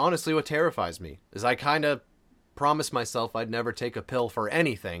 But that's honestly what terrifies me, is I kind of promised myself I'd never take a pill for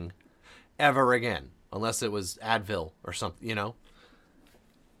anything ever again, unless it was Advil or something, you know?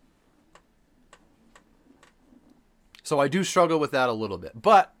 So I do struggle with that a little bit.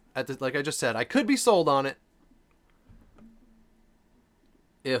 But, like I just said, I could be sold on it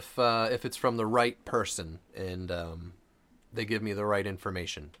if it's from the right person and they give me the right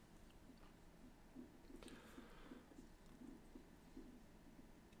information.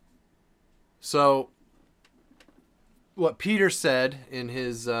 So, what Peter said in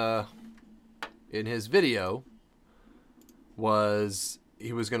his video was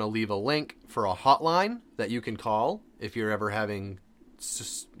he was going to leave a link for a hotline that you can call if you're ever having,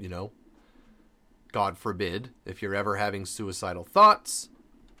 you know, God forbid, if you're ever having suicidal thoughts.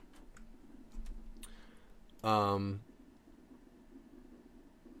 I'm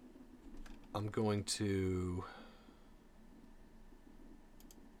going to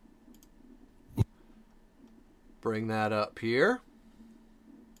bring that up here.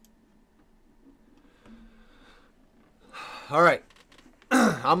 All right.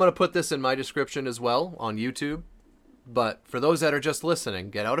 I'm going to put this in my description as well on YouTube. But for those that are just listening,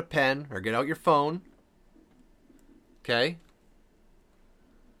 get out a pen or get out your phone. Okay?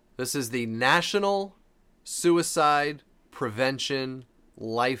 This is the National Suicide Prevention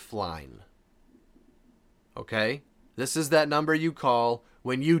Lifeline. Okay? This is that number you call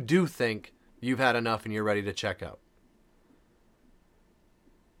when you do think you've had enough and you're ready to check out.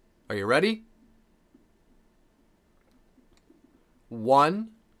 Are you ready?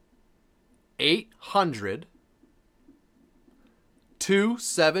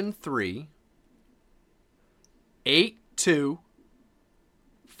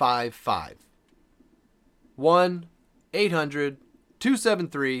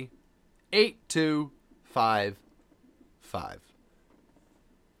 1-800-273-8255.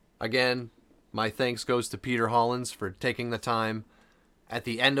 Again, my thanks goes to Peter Hollins for taking the time at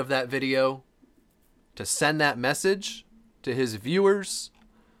the end of that video to send that message to his viewers,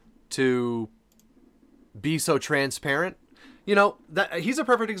 to be so transparent. You know, he's a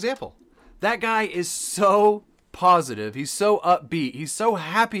perfect example. That guy is so positive. He's so upbeat. He's so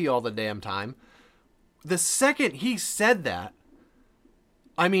happy all the damn time. The second he said that,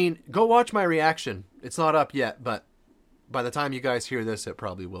 I mean, go watch my reaction. It's not up yet, but by the time you guys hear this, it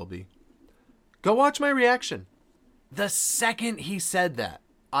probably will be. Go watch my reaction. The second he said that,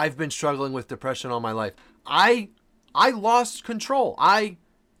 I've been struggling with depression all my life. I lost control. I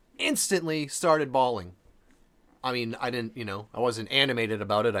instantly started bawling. I mean, I didn't, you know, I wasn't animated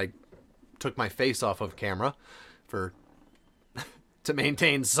about it. I took my face off of camera to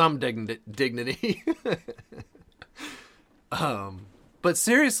maintain some dignity. But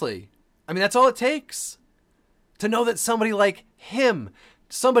seriously, I mean, that's all it takes to know that somebody like him,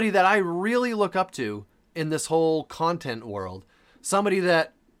 somebody that I really look up to in this whole content world, somebody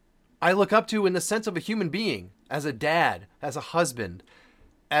that I look up to in the sense of a human being, as a dad, as a husband,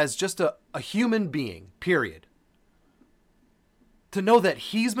 as just a human being, period. To know that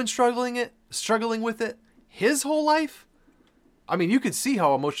he's been struggling with it his whole life. I mean, you could see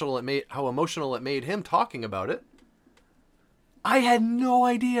how emotional it made him talking about it. I had no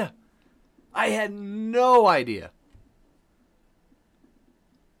idea.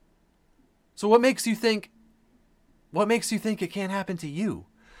 So what makes you think it can't happen to you?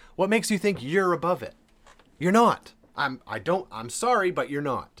 What makes you think you're above it? You're not. I'm sorry, but you're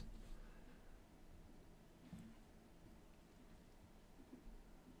not.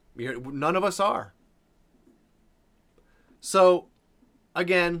 None of us are. So,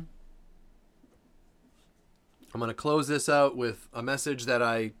 again, I'm going to close this out with a message that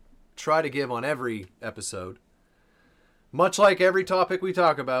I try to give on every episode. Much like every topic we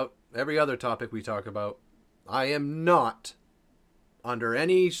talk about, every other topic we talk about, I am not, under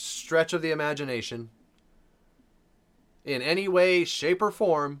any stretch of the imagination, in any way, shape, or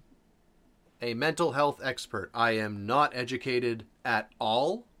form, a mental health expert. I am not educated at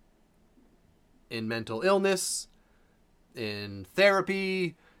all in mental illness, in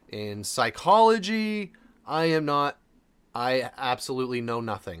therapy, in psychology. I absolutely know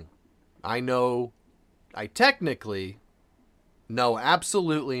nothing. I technically know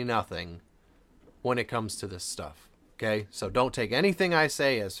absolutely nothing when it comes to this stuff. Okay? So don't take anything I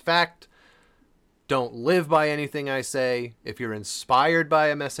say as fact. Don't live by anything I say. If you're inspired by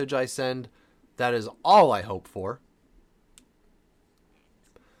a message I send, that is all I hope for.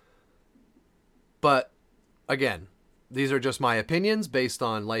 But, again, these are just my opinions based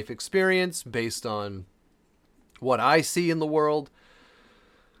on life experience, based on what I see in the world,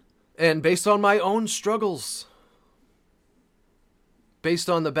 and based on my own struggles. based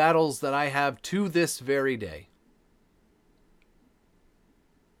on the battles that I have to this very day.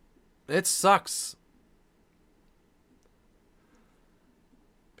 It sucks.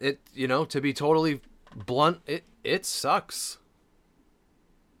 To be totally blunt, it sucks.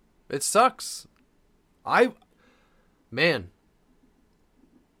 It sucks.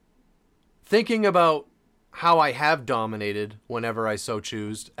 Thinking about how I have dominated whenever I so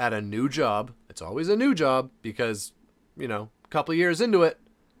choose at a new job. It's always a new job because, a couple years into it,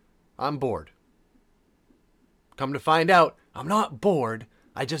 I'm bored. Come to find out, I'm not bored.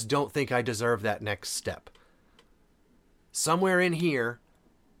 I just don't think I deserve that next step. Somewhere in here,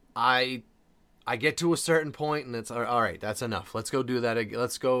 I get to a certain point and it's all right, that's enough. Let's go do that again.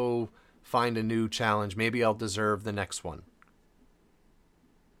 Let's go find a new challenge. Maybe I'll deserve the next one.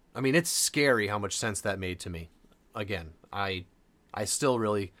 I mean, it's scary how much sense that made to me. Again, I still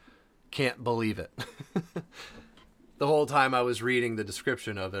really can't believe it. The whole time I was reading the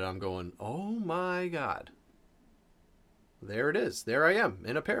description of it, I'm going, oh my God. There it is. There I am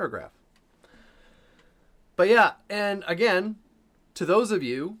in a paragraph. But yeah, and again, to those of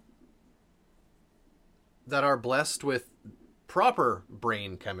you that are blessed with proper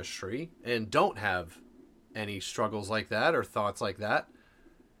brain chemistry and don't have any struggles like that or thoughts like that,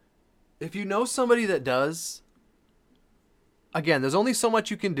 if you know somebody that does, again, there's only so much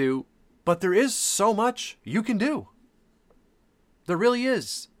you can do, but there is so much you can do. There really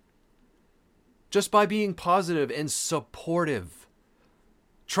is. Just by being positive and supportive.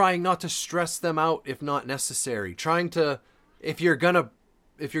 Trying not to stress them out if not necessary. Trying to, if you're gonna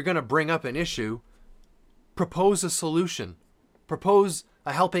bring up an issue, propose a solution. Propose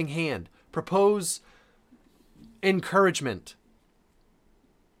a helping hand. Propose encouragement.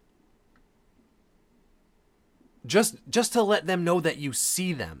 Just to let them know that you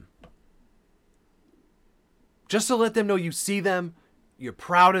see them. Just to let them know you see them, you're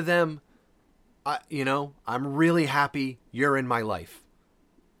proud of them. I'm really happy you're in my life.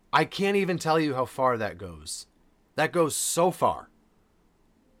 I can't even tell you how far that goes. That goes so far.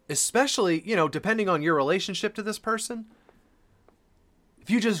 Especially, depending on your relationship to this person. If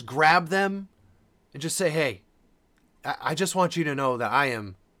you just grab them and just say, hey, I just want you to know that I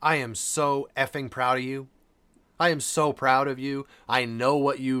am so effing proud of you. I am so proud of you. I know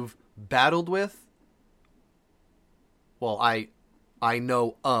what you've battled with. Well, I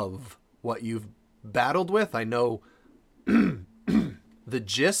know of what you've battled with. I know the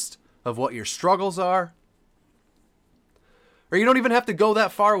gist of what your struggles are. Or you don't even have to go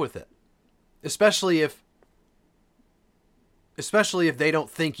that far with it. Especially if they don't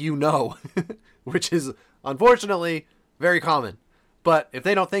think you know, which is unfortunately very common. But if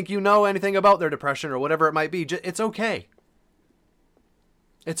they don't think you know anything about their depression or whatever it might be, it's okay.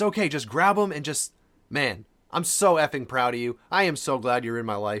 It's okay. Just grab them and just, man, I'm so effing proud of you. I am so glad you're in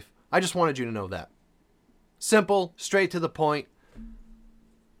my life. I just wanted you to know that. Simple, straight to the point.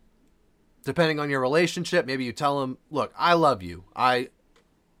 Depending on your relationship, maybe you tell them, look, I love you. I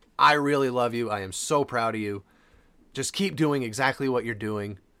really love you. I am so proud of you. Just keep doing exactly what you're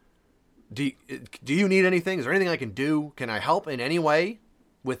doing. Do you need anything? Is there anything I can do? Can I help in any way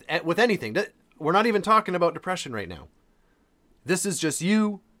with anything? We're not even talking about depression right now. This is just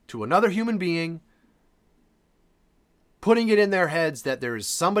you to another human being putting it in their heads that there is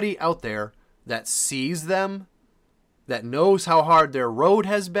somebody out there that sees them, that knows how hard their road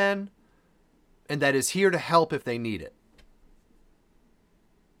has been, and that is here to help if they need it.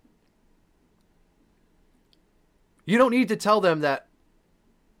 You don't need to tell them that,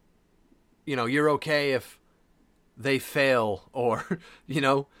 you're okay if they fail or,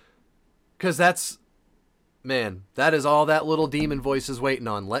 because that is all that little demon voice is waiting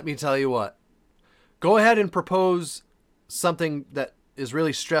on. Let me tell you what. Go ahead and propose something that is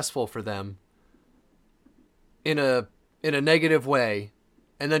really stressful for them in a negative way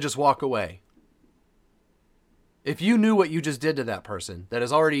and then just walk away. If you knew what you just did to that person that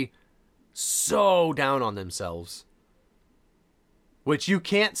is already so down on themselves, which you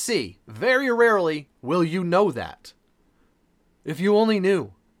can't see, very rarely will you know that. If you only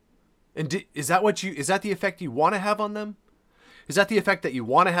knew. And is that the effect you want to have on them? Is that the effect that you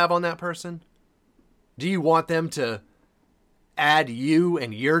want to have on that person? Do you want them to add you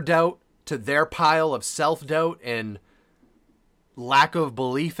and your doubt to their pile of self-doubt and lack of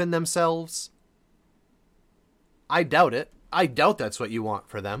belief in themselves? I doubt it. I doubt that's what you want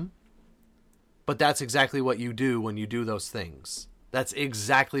for them. But that's exactly what you do when you do those things. That's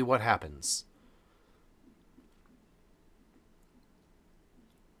exactly what happens.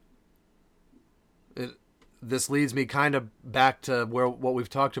 This leads me kind of back to what we've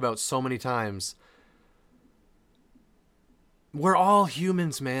talked about so many times. we're all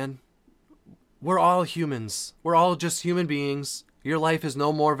humans, man. We're all humans. We're all just human beings. Your life is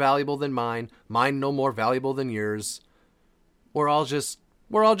no more valuable than mine. Mine no more valuable than yours. We're all just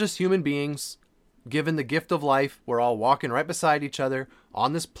human beings given the gift of life. We're all walking right beside each other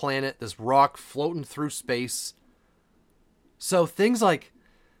on this planet, this rock floating through space. So things like,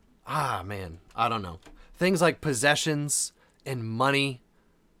 I don't know. Things like possessions and money,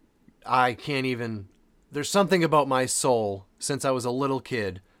 I can't even, there's something about my soul since I was a little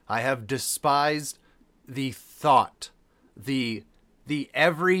kid. I have despised the thought,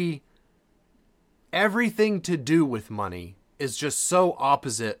 everything to do with money is just so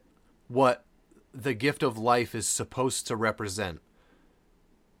opposite what the gift of life is supposed to represent.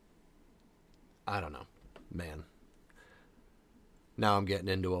 I don't know, man. Now I'm getting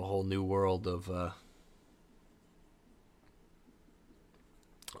into a whole new world of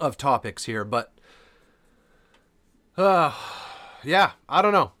topics here, but yeah, I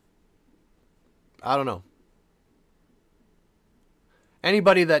don't know.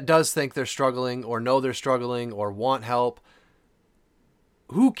 Anybody that does think they're struggling or know they're struggling or want help,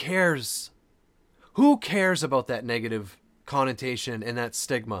 who cares? Who cares about that negative connotation and that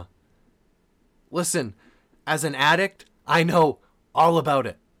stigma? Listen, as an addict, I know all about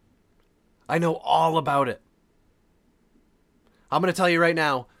it. I'm going to tell you right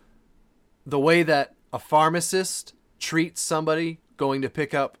now, the way that a pharmacist treats somebody going to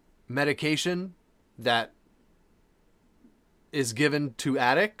pick up medication that is given to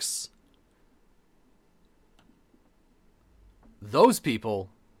addicts, those people,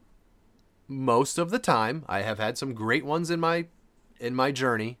 most of the time, I have had some great ones in my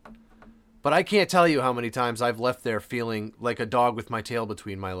journey, but I can't tell you how many times I've left there feeling like a dog with my tail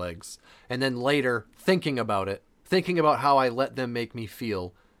between my legs, and then later thinking about how I let them make me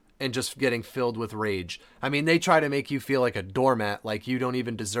feel, and just getting filled with rage. I mean, they try to make you feel like a doormat, like you don't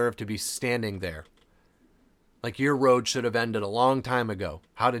even deserve to be standing there. Like your road should have ended a long time ago.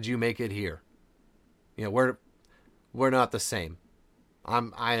 How did you make it here? You know, we're not the same.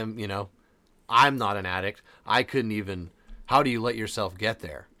 I'm not an addict. I couldn't even, how do you let yourself get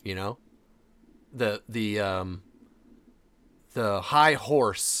there? You know, the high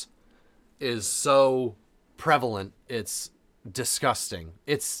horse is so prevalent. It's disgusting.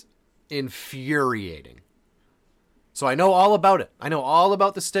 It's infuriating. So I know all about it. I know all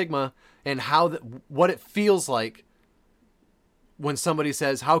about the stigma and what it feels like when somebody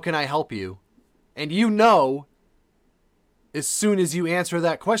says, "How can I help you?" And you know, as soon as you answer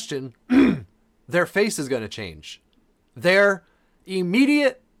that question, their face is going to change. Their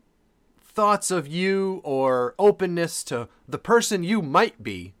immediate thoughts of you or openness to the person you might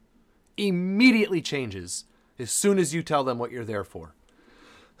be immediately changes as soon as you tell them what you're there for.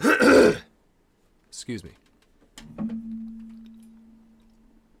 Excuse me.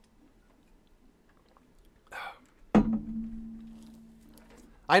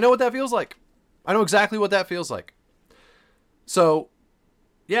 I know what that feels like. I know exactly what that feels like. So,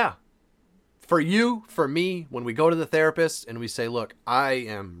 yeah. For you, for me, when we go to the therapist and we say, look, I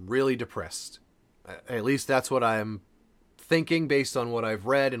am really depressed. At least that's what I'm thinking based on what I've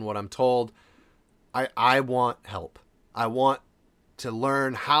read and what I'm told. I want help. I want to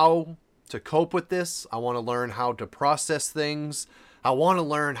learn how to cope with this. I want to learn how to process things. I want to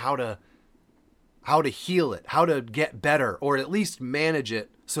learn how to heal it, how to get better, or at least manage it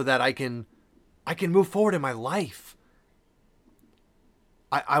so that I can move forward in my life.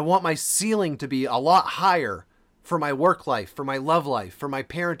 I want my ceiling to be a lot higher for my work life, for my love life, for my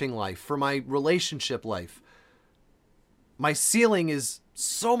parenting life, for my relationship life. My ceiling is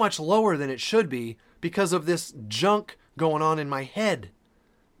so much lower than it should be because of this junk going on in my head.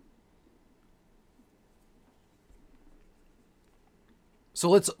 So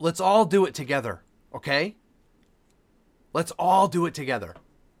let's all do it together, okay? Let's all do it together.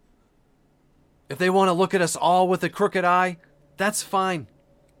 If they want to look at us all with a crooked eye, that's fine.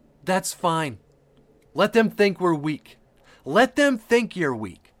 That's fine. Let them think we're weak. Let them think you're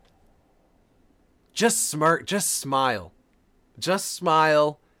weak. Just smirk, just smile. Just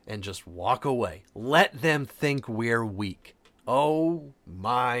smile and just walk away. Let them think we're weak. Oh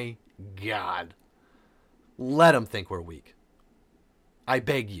my God. Let them think we're weak. I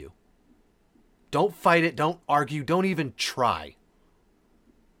beg you. Don't fight it. Don't argue. Don't even try.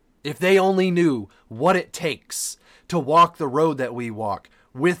 If they only knew what it takes to walk the road that we walk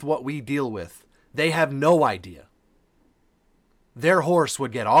with what we deal with, they have no idea. Their horse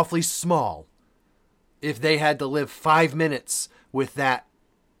would get awfully small if they had to live 5 minutes with that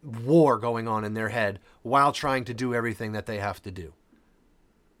war going on in their head while trying to do everything that they have to do.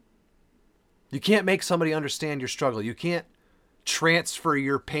 You can't make somebody understand your struggle. You can't transfer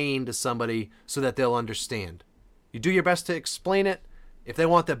your pain to somebody so that they'll understand. You do your best to explain it. If they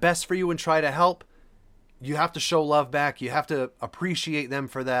want the best for you and try to help, you have to show love back. You have to appreciate them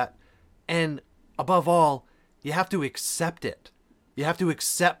for that. And above all, you have to accept it. You have to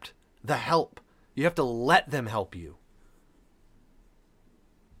accept the help. You have to let them help you.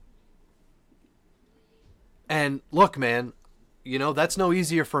 And look, man, that's no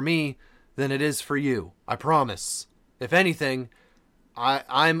easier for me than it is for you. I promise. If anything,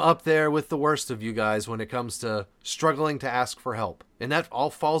 I'm up there with the worst of you guys when it comes to struggling to ask for help. And that all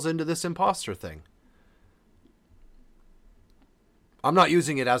falls into this imposter thing. I'm not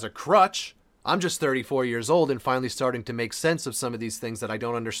using it as a crutch. I'm just 34 years old and finally starting to make sense of some of these things that I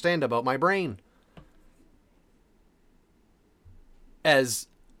don't understand about my brain. As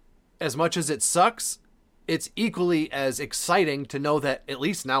much as it sucks, it's equally as exciting to know that at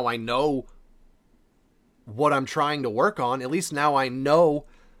least now I know what I'm trying to work on. At least now I know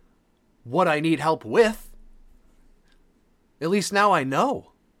what I need help with. At least now I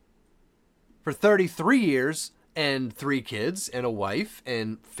know. For 33 years and 3 kids and a wife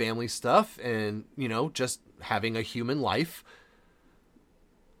and family stuff and, just having a human life,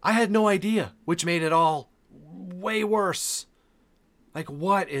 I had no idea, which made it all way worse. Like,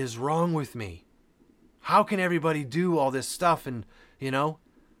 what is wrong with me? How can everybody do all this stuff and,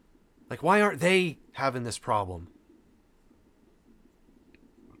 like, why aren't they having this problem?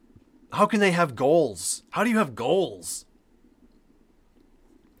 How can they have goals? How do you have goals?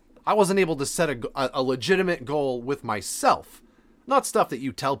 I wasn't able to set a legitimate goal with myself. Not stuff that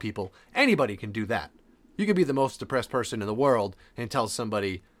you tell people. Anybody can do that. You could be the most depressed person in the world and tell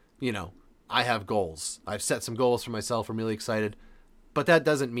somebody, I have goals. I've set some goals for myself. I'm really excited. But that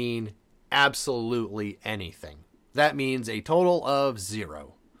doesn't mean absolutely anything. That means a total of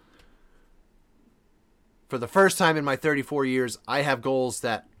 0. For the first time in my 34 years, I have goals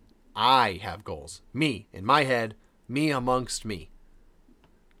that I have goals. Me, in my head, me amongst me.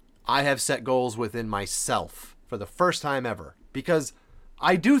 I have set goals within myself for the first time ever because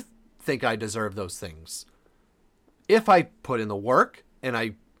I do think I deserve those things. If I put in the work and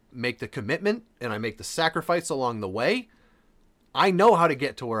I make the commitment and I make the sacrifice along the way, I know how to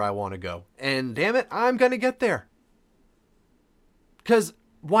get to where I want to go. And damn it, I'm going to get there. Because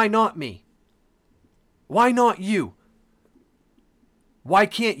why not me? Why not you? Why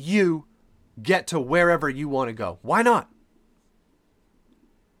can't you get to wherever you want to go? Why not?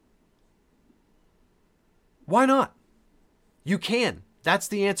 Why not? You can. That's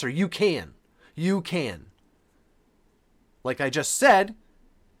the answer. You can. You can. Like I just said,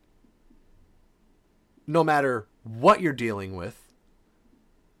 no matter what you're dealing with,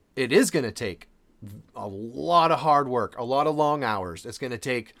 it is going to take a lot of hard work, a lot of long hours. It's going to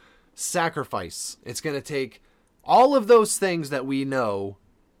take sacrifice. It's going to take all of those things that we know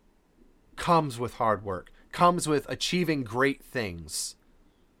comes with hard work, comes with achieving great things.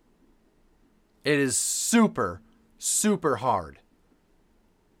 It is super, super hard.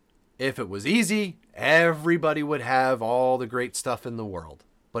 If it was easy, everybody would have all the great stuff in the world.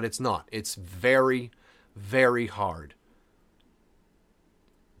 But it's not. It's very, very hard.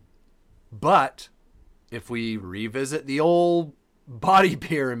 But if we revisit the old body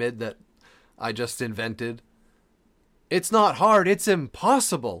pyramid that I just invented, it's not hard. It's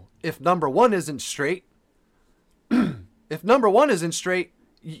impossible. If number 1 isn't straight, if number 1 isn't straight,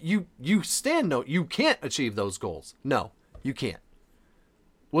 you can't achieve those goals. No, you can't.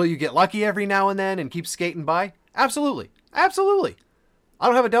 Will you get lucky every now and then and keep skating by? Absolutely. Absolutely. I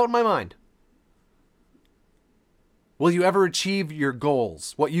don't have a doubt in my mind. Will you ever achieve your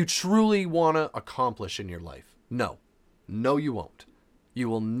goals? What you truly want to accomplish in your life? No. No, you won't. You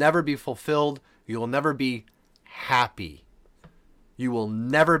will never be fulfilled. You will never be happy. You will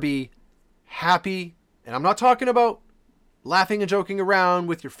never be happy. And I'm not talking about laughing and joking around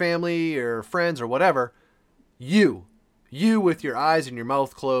with your family or friends or whatever. You with your eyes and your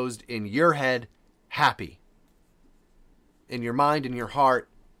mouth closed, in your head, happy. In your mind and your heart,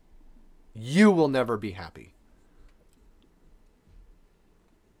 you will never be happy.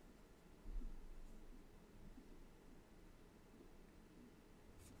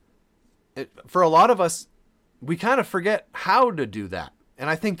 For a lot of us, we kind of forget how to do that. And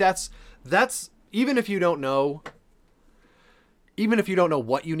I think that's even if you don't know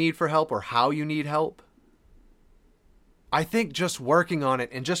what you need for help or how you need help, I think just working on it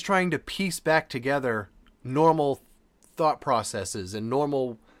and just trying to piece back together normal thought processes and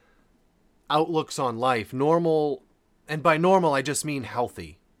normal outlooks on life, and by normal, I just mean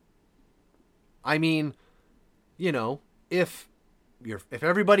healthy. I mean, if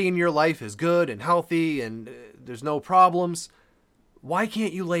everybody in your life is good and healthy and there's no problems, Why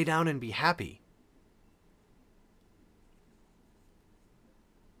can't you lay down and be happy?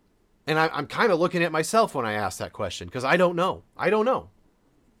 And I'm kind of looking at myself when I ask that question, because I don't know.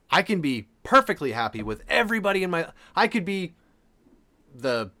 I can be perfectly happy with everybody in my... I could be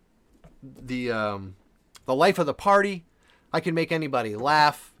the life of the party. I can make anybody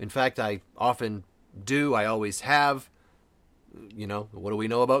laugh. In fact, I often do. I always have. You know, what do we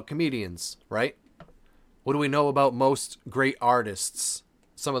know about comedians, right? What do we know about most great artists?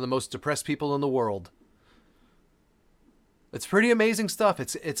 Some of the most depressed people in the world. It's pretty amazing stuff.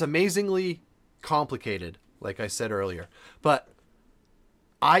 It's amazingly complicated, like I said earlier. But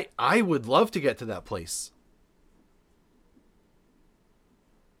I would love to get to that place.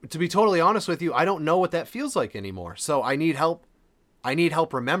 To be totally honest with you, I don't know what that feels like anymore. So I need help. I need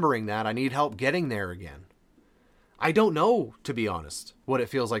help remembering that. I need help getting there again. I don't know, to be honest, what it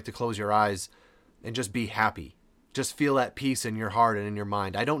feels like to close your eyes and just be happy. Just feel that peace in your heart and in your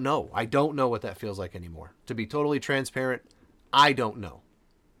mind. I don't know. I don't know what that feels like anymore. To be totally transparent, I don't know.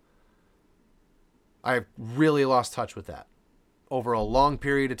 I've really lost touch with that. Over a long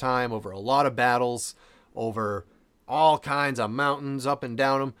period of time, over a lot of battles, over all kinds of mountains, up and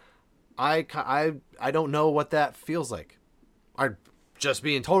down them. I don't know what that feels like. I'm just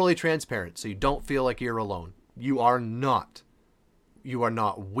being totally transparent so you don't feel like you're alone. You are not. You are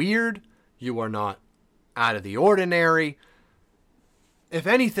not weird. You are not out of the ordinary. If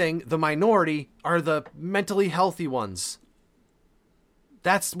anything, the minority are the mentally healthy ones.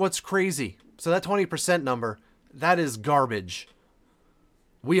 That's what's crazy. So that 20% number, that is garbage.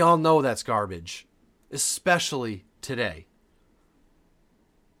 We all know that's garbage, especially today.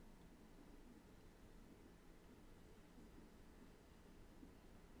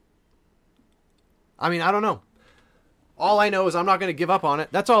 I mean, I don't know. All I know is I'm not going to give up on it.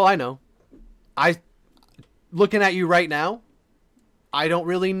 That's all I know. Looking at you right now, I don't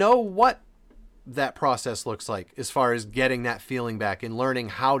really know what that process looks like as far as getting that feeling back and learning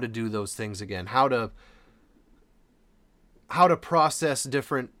how to do those things again, how to process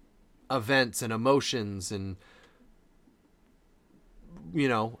different events and emotions and, you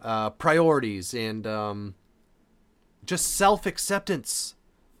know, priorities and just self-acceptance.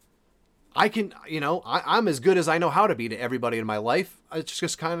 I can, you know, I'm as good as I know how to be to everybody in my life. It's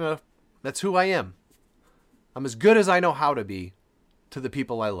just kind of, that's who I am. I'm as good as I know how to be to the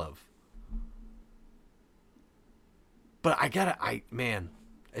people I love. But man,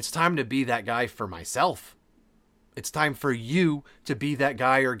 it's time to be that guy for myself. It's time for you to be that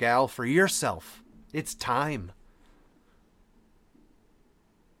guy or gal for yourself. It's time.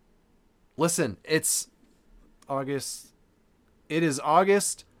 Listen, it's August. It is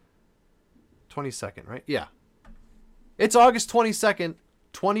August 22nd, right? Yeah. It's August 22nd,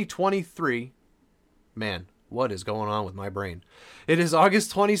 2023. Man, what is going on with my brain? It is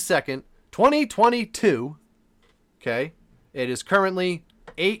August 22nd, 2022. Okay. It is currently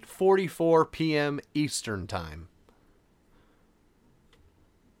 8:44 p.m. Eastern Time.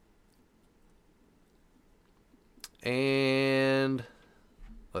 And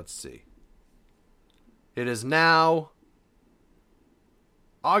let's see. It is now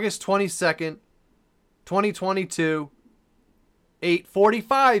August 22nd, 2022,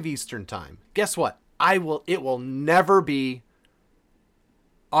 8:45 Eastern Time. Guess what? It will never be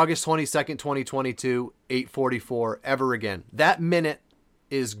August 22nd, 2022, 8:44 ever again. That minute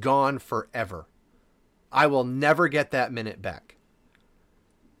is gone forever. I will never get that minute back.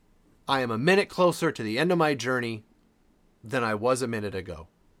 I am a minute closer to the end of my journey than I was a minute ago.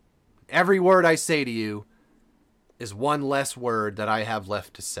 Every word I say to you is one less word that I have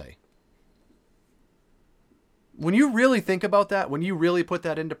left to say. When you really think about that, when you really put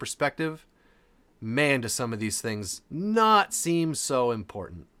that into perspective, man, do some of these things not seem so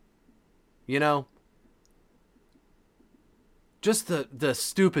important. You know? Just the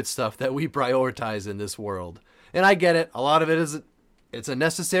stupid stuff that we prioritize in this world. And I get it. A lot of it it's a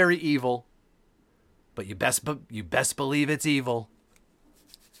necessary evil. But you best believe it's evil.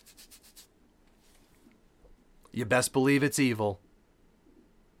 You best believe it's evil.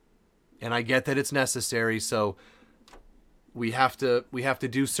 And I get that it's necessary, so we have to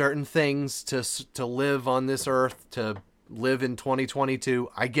do certain things to live on this earth, to live in 2022.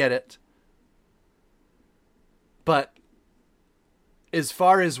 I get it. But as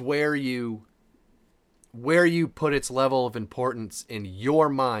far as where you put its level of importance in your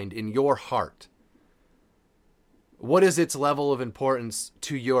mind, in your heart, what is its level of importance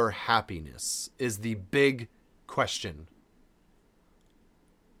to your happiness is the big question.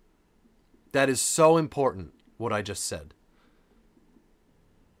 That is so important, what I just said.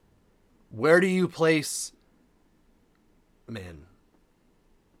 Where do you place... Man,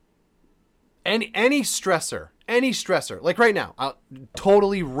 Any stressor, like right now,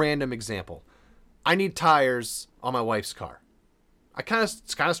 totally random example. I need tires on my wife's car.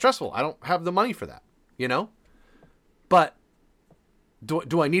 It's kind of stressful. I don't have the money for that, you know? But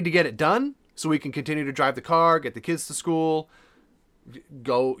do I need to get it done so we can continue to drive the car, get the kids to school,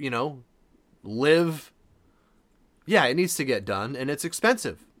 go, live? Yeah, it needs to get done, and it's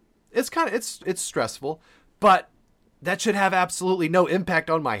expensive. It's stressful, but that should have absolutely no impact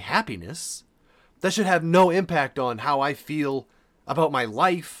on my happiness. That should have no impact on how I feel about my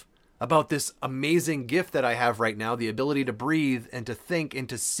life, about this amazing gift that I have right now, the ability to breathe and to think and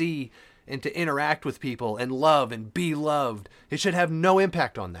to see and to interact with people and love and be loved. It should have no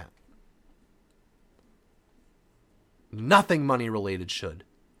impact on that. Nothing money related should.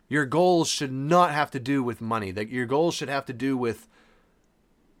 Your goals should not have to do with money. That your goals should have to do with,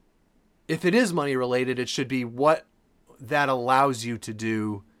 if it is money related, it should be what that allows you to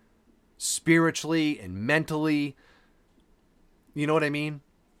do spiritually and mentally. You know what I mean?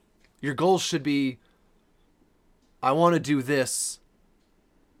 Your goals should be, I want to do this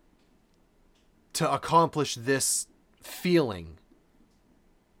to accomplish this feeling.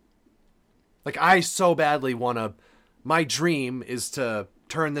 Like, I so badly want to, my dream is to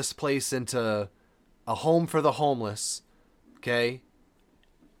turn this place into a home for the homeless, okay?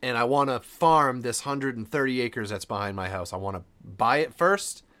 And I want to farm this 130 acres that's behind my house. I want to buy it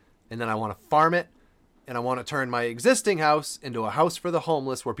first, and then I want to farm it, and I want to turn my existing house into a house for the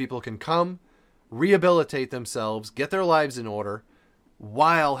homeless where people can come, rehabilitate themselves, get their lives in order,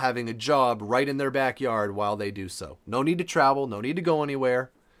 while having a job right in their backyard while they do so. No need to travel, no need to go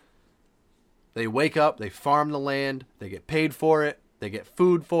anywhere. They wake up, they farm the land, they get paid for it, they get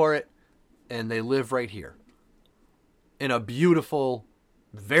food for it, and they live right here in a beautiful,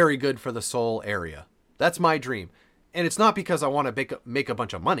 very good for the soul area. That's my dream. And it's not because I want to make a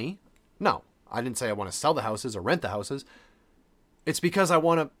bunch of money. No, I didn't say I want to sell the houses or rent the houses. It's because I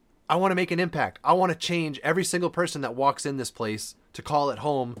want to make an impact. I want to change every single person that walks in this place to call it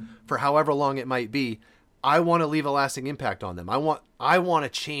home for however long it might be. I want to leave a lasting impact on them. I want to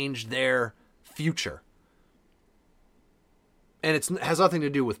change their future. And it has nothing to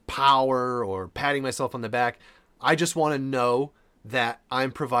do with power or patting myself on the back. I just want to know that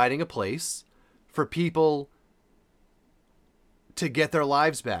I'm providing a place for people to get their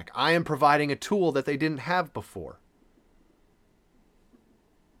lives back. I am providing a tool that they didn't have before.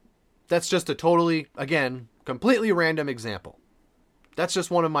 That's just a totally, again, completely random example. That's just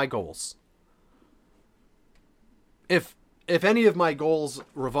one of my goals. If any of my goals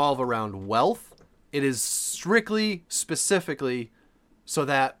revolve around wealth, it is strictly, specifically, so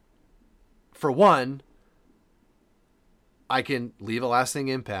that, for one, I can leave a lasting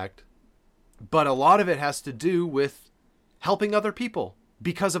impact. But a lot of it has to do with helping other people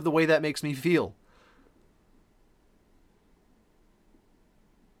because of the way that makes me feel.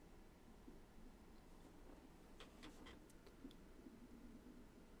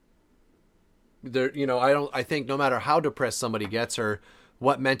 I think no matter how depressed somebody gets or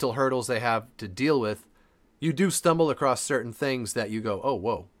what mental hurdles they have to deal with, you do stumble across certain things that you go, oh,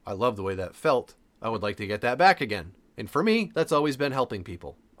 whoa, I love the way that felt. I would like to get that back again. And for me, that's always been helping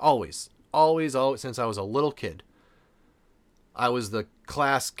people. Always, since I was a little kid. I was the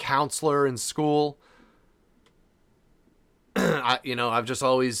class counselor in school. I've just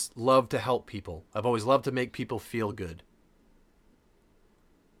always loved to help people. I've always loved to make people feel good.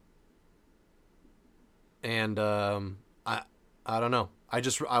 And I don't know.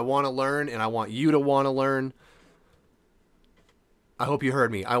 I want to learn, and I want you to want to learn. I hope you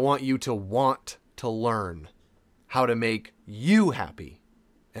heard me. I want you to want to learn how to make you happy.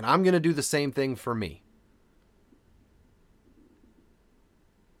 And I'm going to do the same thing for me.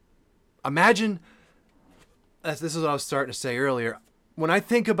 Imagine, this is what I was starting to say earlier. When I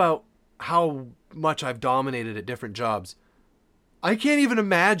think about how much I've dominated at different jobs, I can't even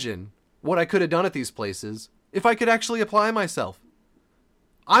imagine what I could have done at these places if I could actually apply myself.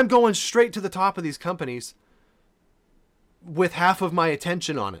 I'm going straight to the top of these companies with half of my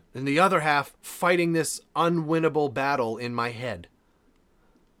attention on it and the other half fighting this unwinnable battle in my head.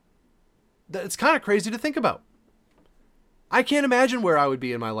 It's kind of crazy to think about. I can't imagine where I would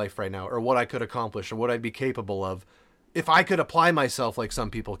be in my life right now or what I could accomplish or what I'd be capable of if I could apply myself like some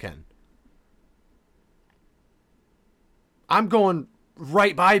people can. I'm going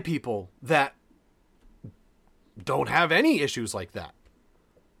right by people that don't have any issues like that.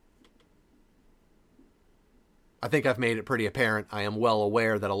 I think I've made it pretty apparent. I am well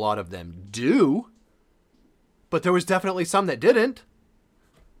aware that a lot of them do, but there was definitely some that didn't.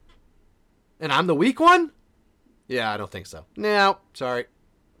 And I'm the weak one? Yeah, I don't think so. No, sorry.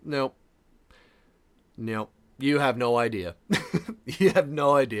 Nope. Nope. You have no idea. You have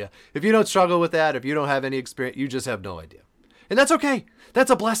no idea. If you don't struggle with that, if you don't have any experience, you just have no idea. And that's okay. That's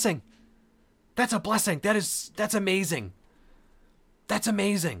a blessing. That's a blessing. That's amazing. That's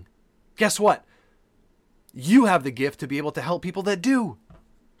amazing. Guess what? You have the gift to be able to help people that do.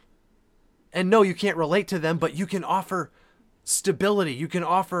 And no, you can't relate to them, but you can offer stability. You can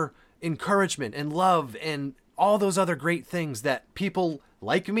offer encouragement and love and all those other great things that people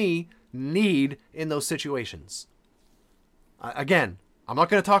like me need in those situations. Again, I'm not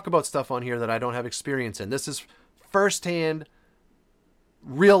going to talk about stuff on here that I don't have experience in. This is firsthand,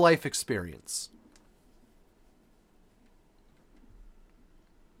 real life experience.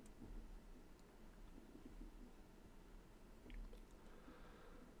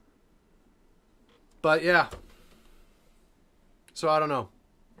 But yeah. So I don't know.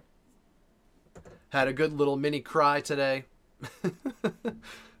 Had a good little mini cry today.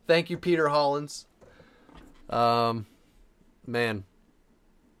 Thank you, Peter Hollins. Man.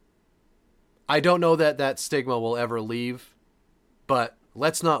 I don't know that stigma will ever leave, but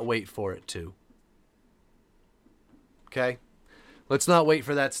let's not wait for it to. Okay? Let's not wait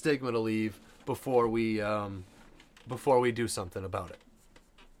for that stigma to leave before we do something about it.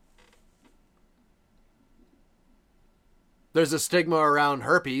 There's a stigma around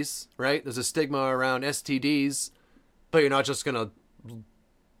herpes, right? There's a stigma around STDs, but you're not just going to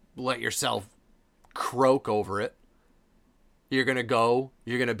let yourself croak over it. You're going to go,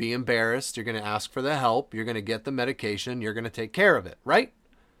 you're going to be embarrassed, you're going to ask for the help, you're going to get the medication, you're going to take care of it, right?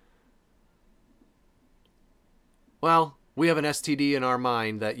 Well, we have an STD in our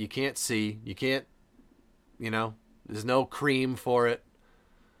mind that you can't see, you can't, there's no cream for it.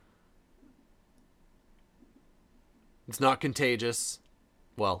 It's not contagious.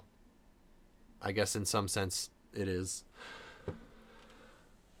 Well, I guess in some sense it is.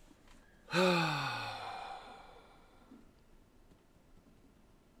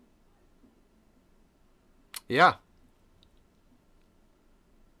 Yeah.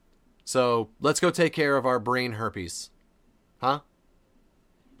 So let's go take care of our brain herpes. Huh?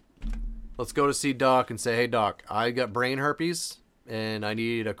 Let's go to see Doc and say, hey, Doc, I got brain herpes and I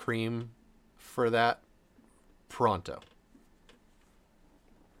need a cream for that pronto.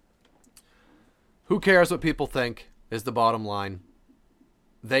 Who cares what people think is the bottom line.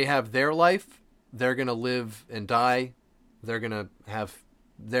 They have their life. They're going to live and die. They're going to have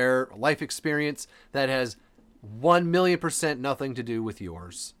their life experience that has 1,000,000% nothing to do with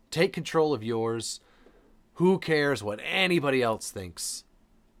yours. Take control of yours. Who cares what anybody else thinks?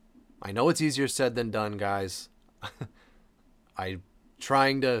 I know it's easier said than done, guys. I'm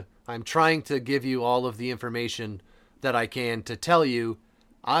trying to give you all of the information that I can to tell you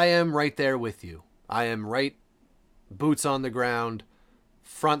I am right there with you. I am right, boots on the ground,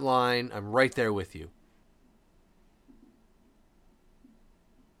 front line. I'm right there with you.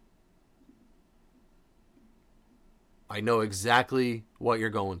 I know exactly what you're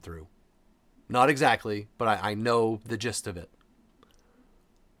going through. Not exactly, but I know the gist of it.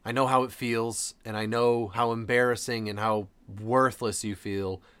 I know how it feels, and I know how embarrassing and how worthless you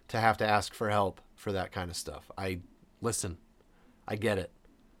feel to have to ask for help for that kind of stuff. Listen, I get it.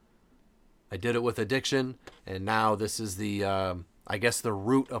 I did it with addiction, and now this is the, I guess, the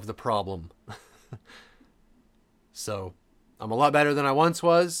root of the problem. So, I'm a lot better than I once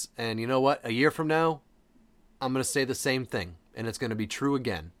was, and you know what? A year from now, I'm going to say the same thing, and it's going to be true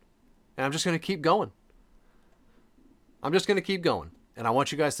again. And I'm just going to keep going. I'm just going to keep going. And I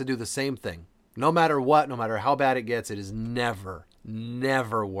want you guys to do the same thing. No matter what, no matter how bad it gets, it is never,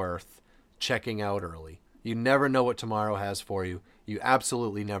 never worth checking out early. You never know what tomorrow has for you. You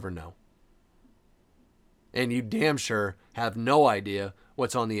absolutely never know. And you damn sure have no idea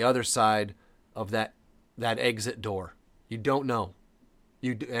what's on the other side of that exit door. You don't know.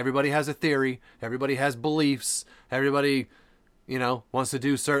 Everybody has a theory. Everybody has beliefs. Everybody, wants to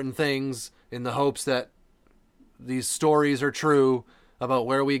do certain things in the hopes that these stories are true about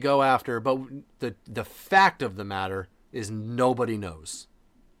where we go after. But the fact of the matter is nobody knows.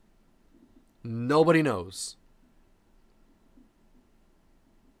 Nobody knows.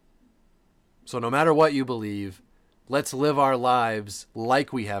 So no matter what you believe, let's live our lives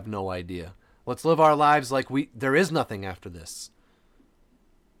like we have no idea. Let's live our lives like there is nothing after this.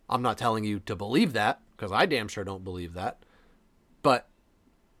 I'm not telling you to believe that, because I damn sure don't believe that. But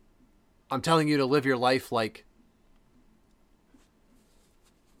I'm telling you to live your life like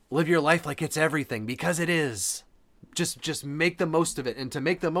it's everything, because it is. Just make the most of it. And to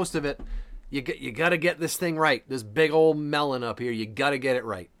make the most of it, you got to get this thing right. This big old melon up here, you got to get it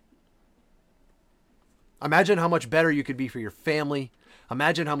right. Imagine how much better you could be for your family.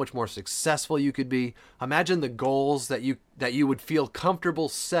 Imagine how much more successful you could be. Imagine the goals that you would feel comfortable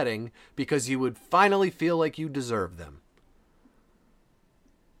setting because you would finally feel like you deserve them.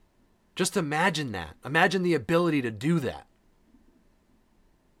 Just imagine that. Imagine the ability to do that.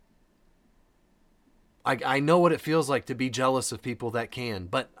 I know what it feels like to be jealous of people that can,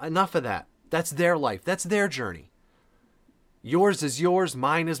 but enough of that. That's their life. That's their journey. Yours is yours,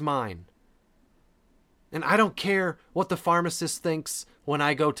 mine is mine. And I don't care what the pharmacist thinks when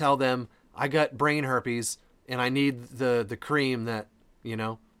I go tell them I got brain herpes and I need the cream that,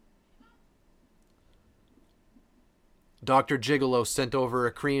 Dr. Gigolo sent over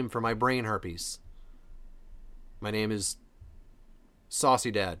a cream for my brain herpes. My name is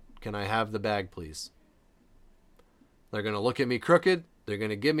Saucy Dad. Can I have the bag, please? They're going to look at me crooked. They're going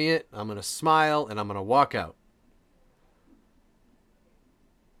to give me it. I'm going to smile and I'm going to walk out.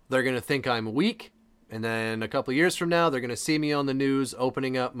 They're going to think I'm weak. And then a couple of years from now, they're going to see me on the news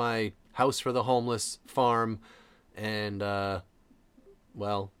opening up my house for the homeless farm. And,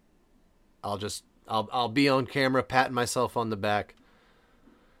 well, I'll be on camera patting myself on the back.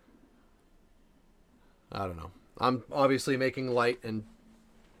 I don't know. I'm obviously making light and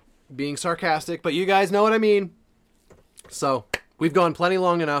being sarcastic, but you guys know what I mean. So, we've gone plenty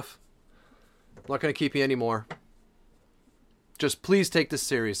long enough. I'm not going to keep you anymore. Just please take this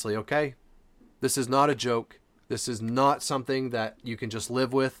seriously, okay? This is not a joke. This is not something that you can just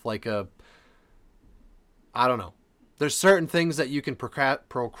live with like I don't know. There's certain things that you can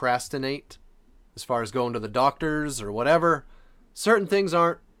procrastinate as far as going to the doctors or whatever. Certain things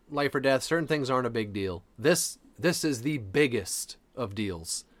aren't life or death. Certain things aren't a big deal. This is the biggest of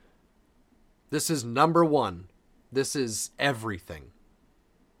deals. This is number one. This is everything.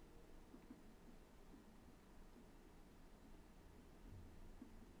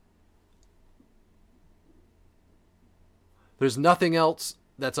 There's nothing else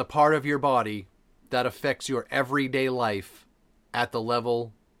that's a part of your body that affects your everyday life at the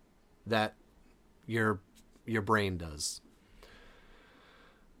level that your brain does.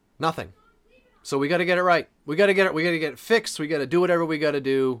 Nothing. So we got to get it right. We got to get it fixed. We got to do whatever we got to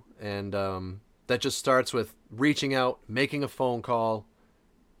do. And that just starts with reaching out, making a phone call.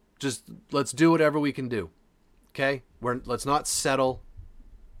 Just let's do whatever we can do. Okay? Let's not settle.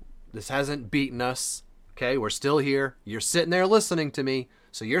 This hasn't beaten us. Okay? We're still here. You're sitting there listening to me.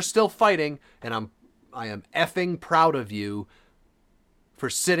 So you're still fighting, and I am effing proud of you for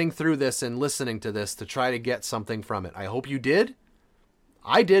sitting through this and listening to this to try to get something from it. I hope you did.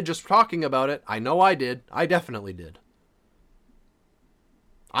 I did, just talking about it. I know I did. I definitely did.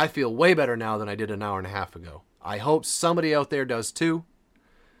 I feel way better now than I did an hour and a half ago. I hope somebody out there does too.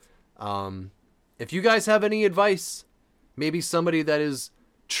 If you guys have any advice, maybe somebody that is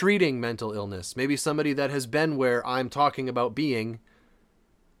treating mental illness, maybe somebody that has been where I'm talking about being,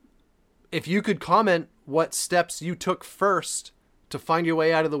 if you could comment what steps you took first to find your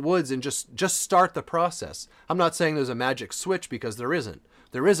way out of the woods and just start the process. I'm not saying there's a magic switch, because there isn't.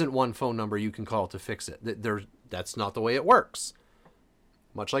 There isn't one phone number you can call to fix it. That's not the way it works.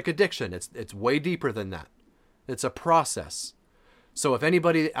 Much like addiction, it's way deeper than that. It's a process. So if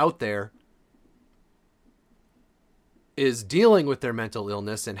anybody out there is dealing with their mental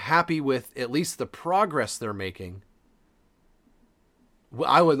illness and happy with at least the progress they're making,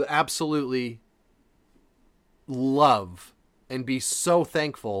 I would absolutely love and be so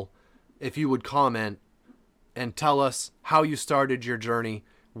thankful if you would comment and tell us how you started your journey.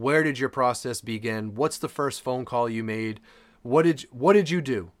 Where did your process begin? What's the first phone call you made? What did you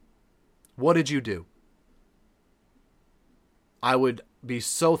do? What did you do? I would be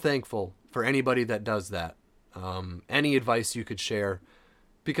so thankful for anybody that does that. Any advice you could share.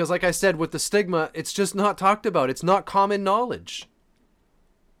 Because like I said, with the stigma, it's just not talked about. It's not common knowledge.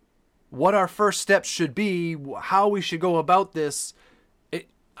 What our first steps should be, how we should go about this,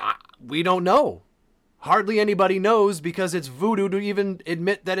 we don't know. Hardly anybody knows, because it's voodoo to even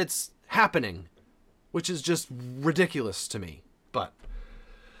admit that it's happening, which is just ridiculous to me. But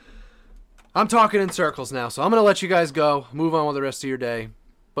I'm talking in circles now, so I'm going to let you guys go, move on with the rest of your day.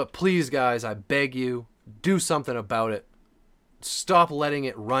 But please, guys, I beg you, do something about it. Stop letting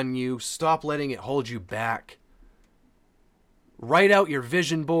it run you. Stop letting it hold you back. Write out your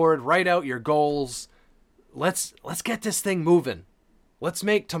vision board. Write out your goals. Let's get this thing moving. Let's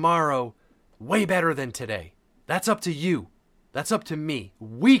make tomorrow way better than today. That's up to you. That's up to me.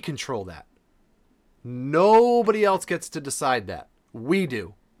 We control that. Nobody else gets to decide that. We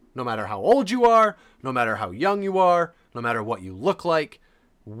do. No matter how old you are, no matter how young you are, no matter what you look like,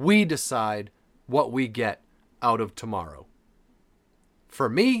 we decide what we get out of tomorrow. For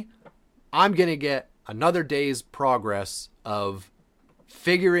me, I'm going to get another day's progress of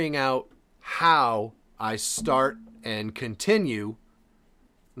figuring out how I start and continue,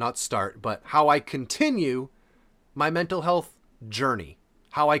 not start, but how I continue my mental health journey,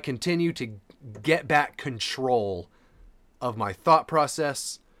 how I continue to get back control of my thought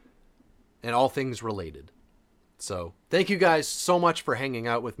process and all things related. So thank you guys so much for hanging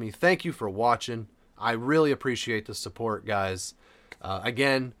out with me. Thank you for watching. I really appreciate the support, guys.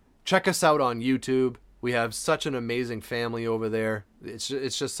 Again, check us out on YouTube. We have such an amazing family over there. It's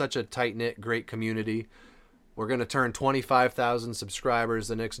just such a tight-knit, great community. We're going to turn 25,000 subscribers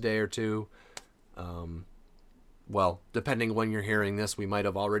the next day or two. Well, depending when you're hearing this, we might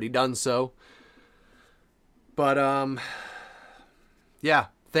have already done so. But, yeah,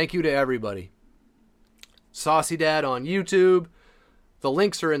 thank you to everybody. Saucy Dad on YouTube. The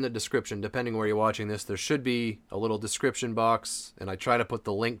links are in the description, depending where you're watching this. There should be a little description box, and I try to put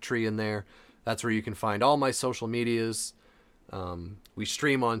the link tree in there. That's where you can find all my social medias. We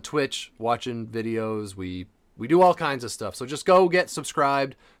stream on Twitch, watching videos. We do all kinds of stuff. So just go get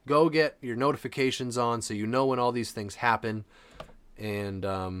subscribed. Go get your notifications on so you know when all these things happen. And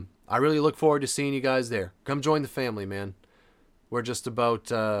I really look forward to seeing you guys there. Come join the family, man. We're just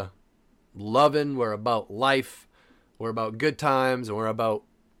about loving. We're about life. We're about good times. And we're about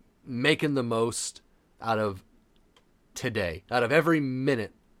making the most out of today. Out of every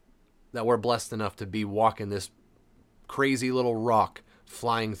minute that we're blessed enough to be walking this crazy little rock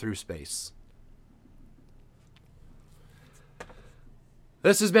flying through space.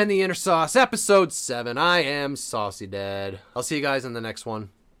 This has been The Inner Sauce, episode 7. I am Saucy Dad. I'll see you guys in the next one.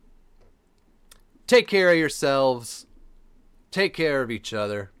 Take care of yourselves. Take care of each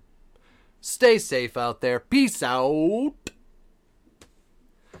other. Stay safe out there. Peace out.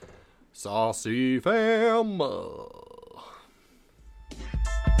 Saucy fam.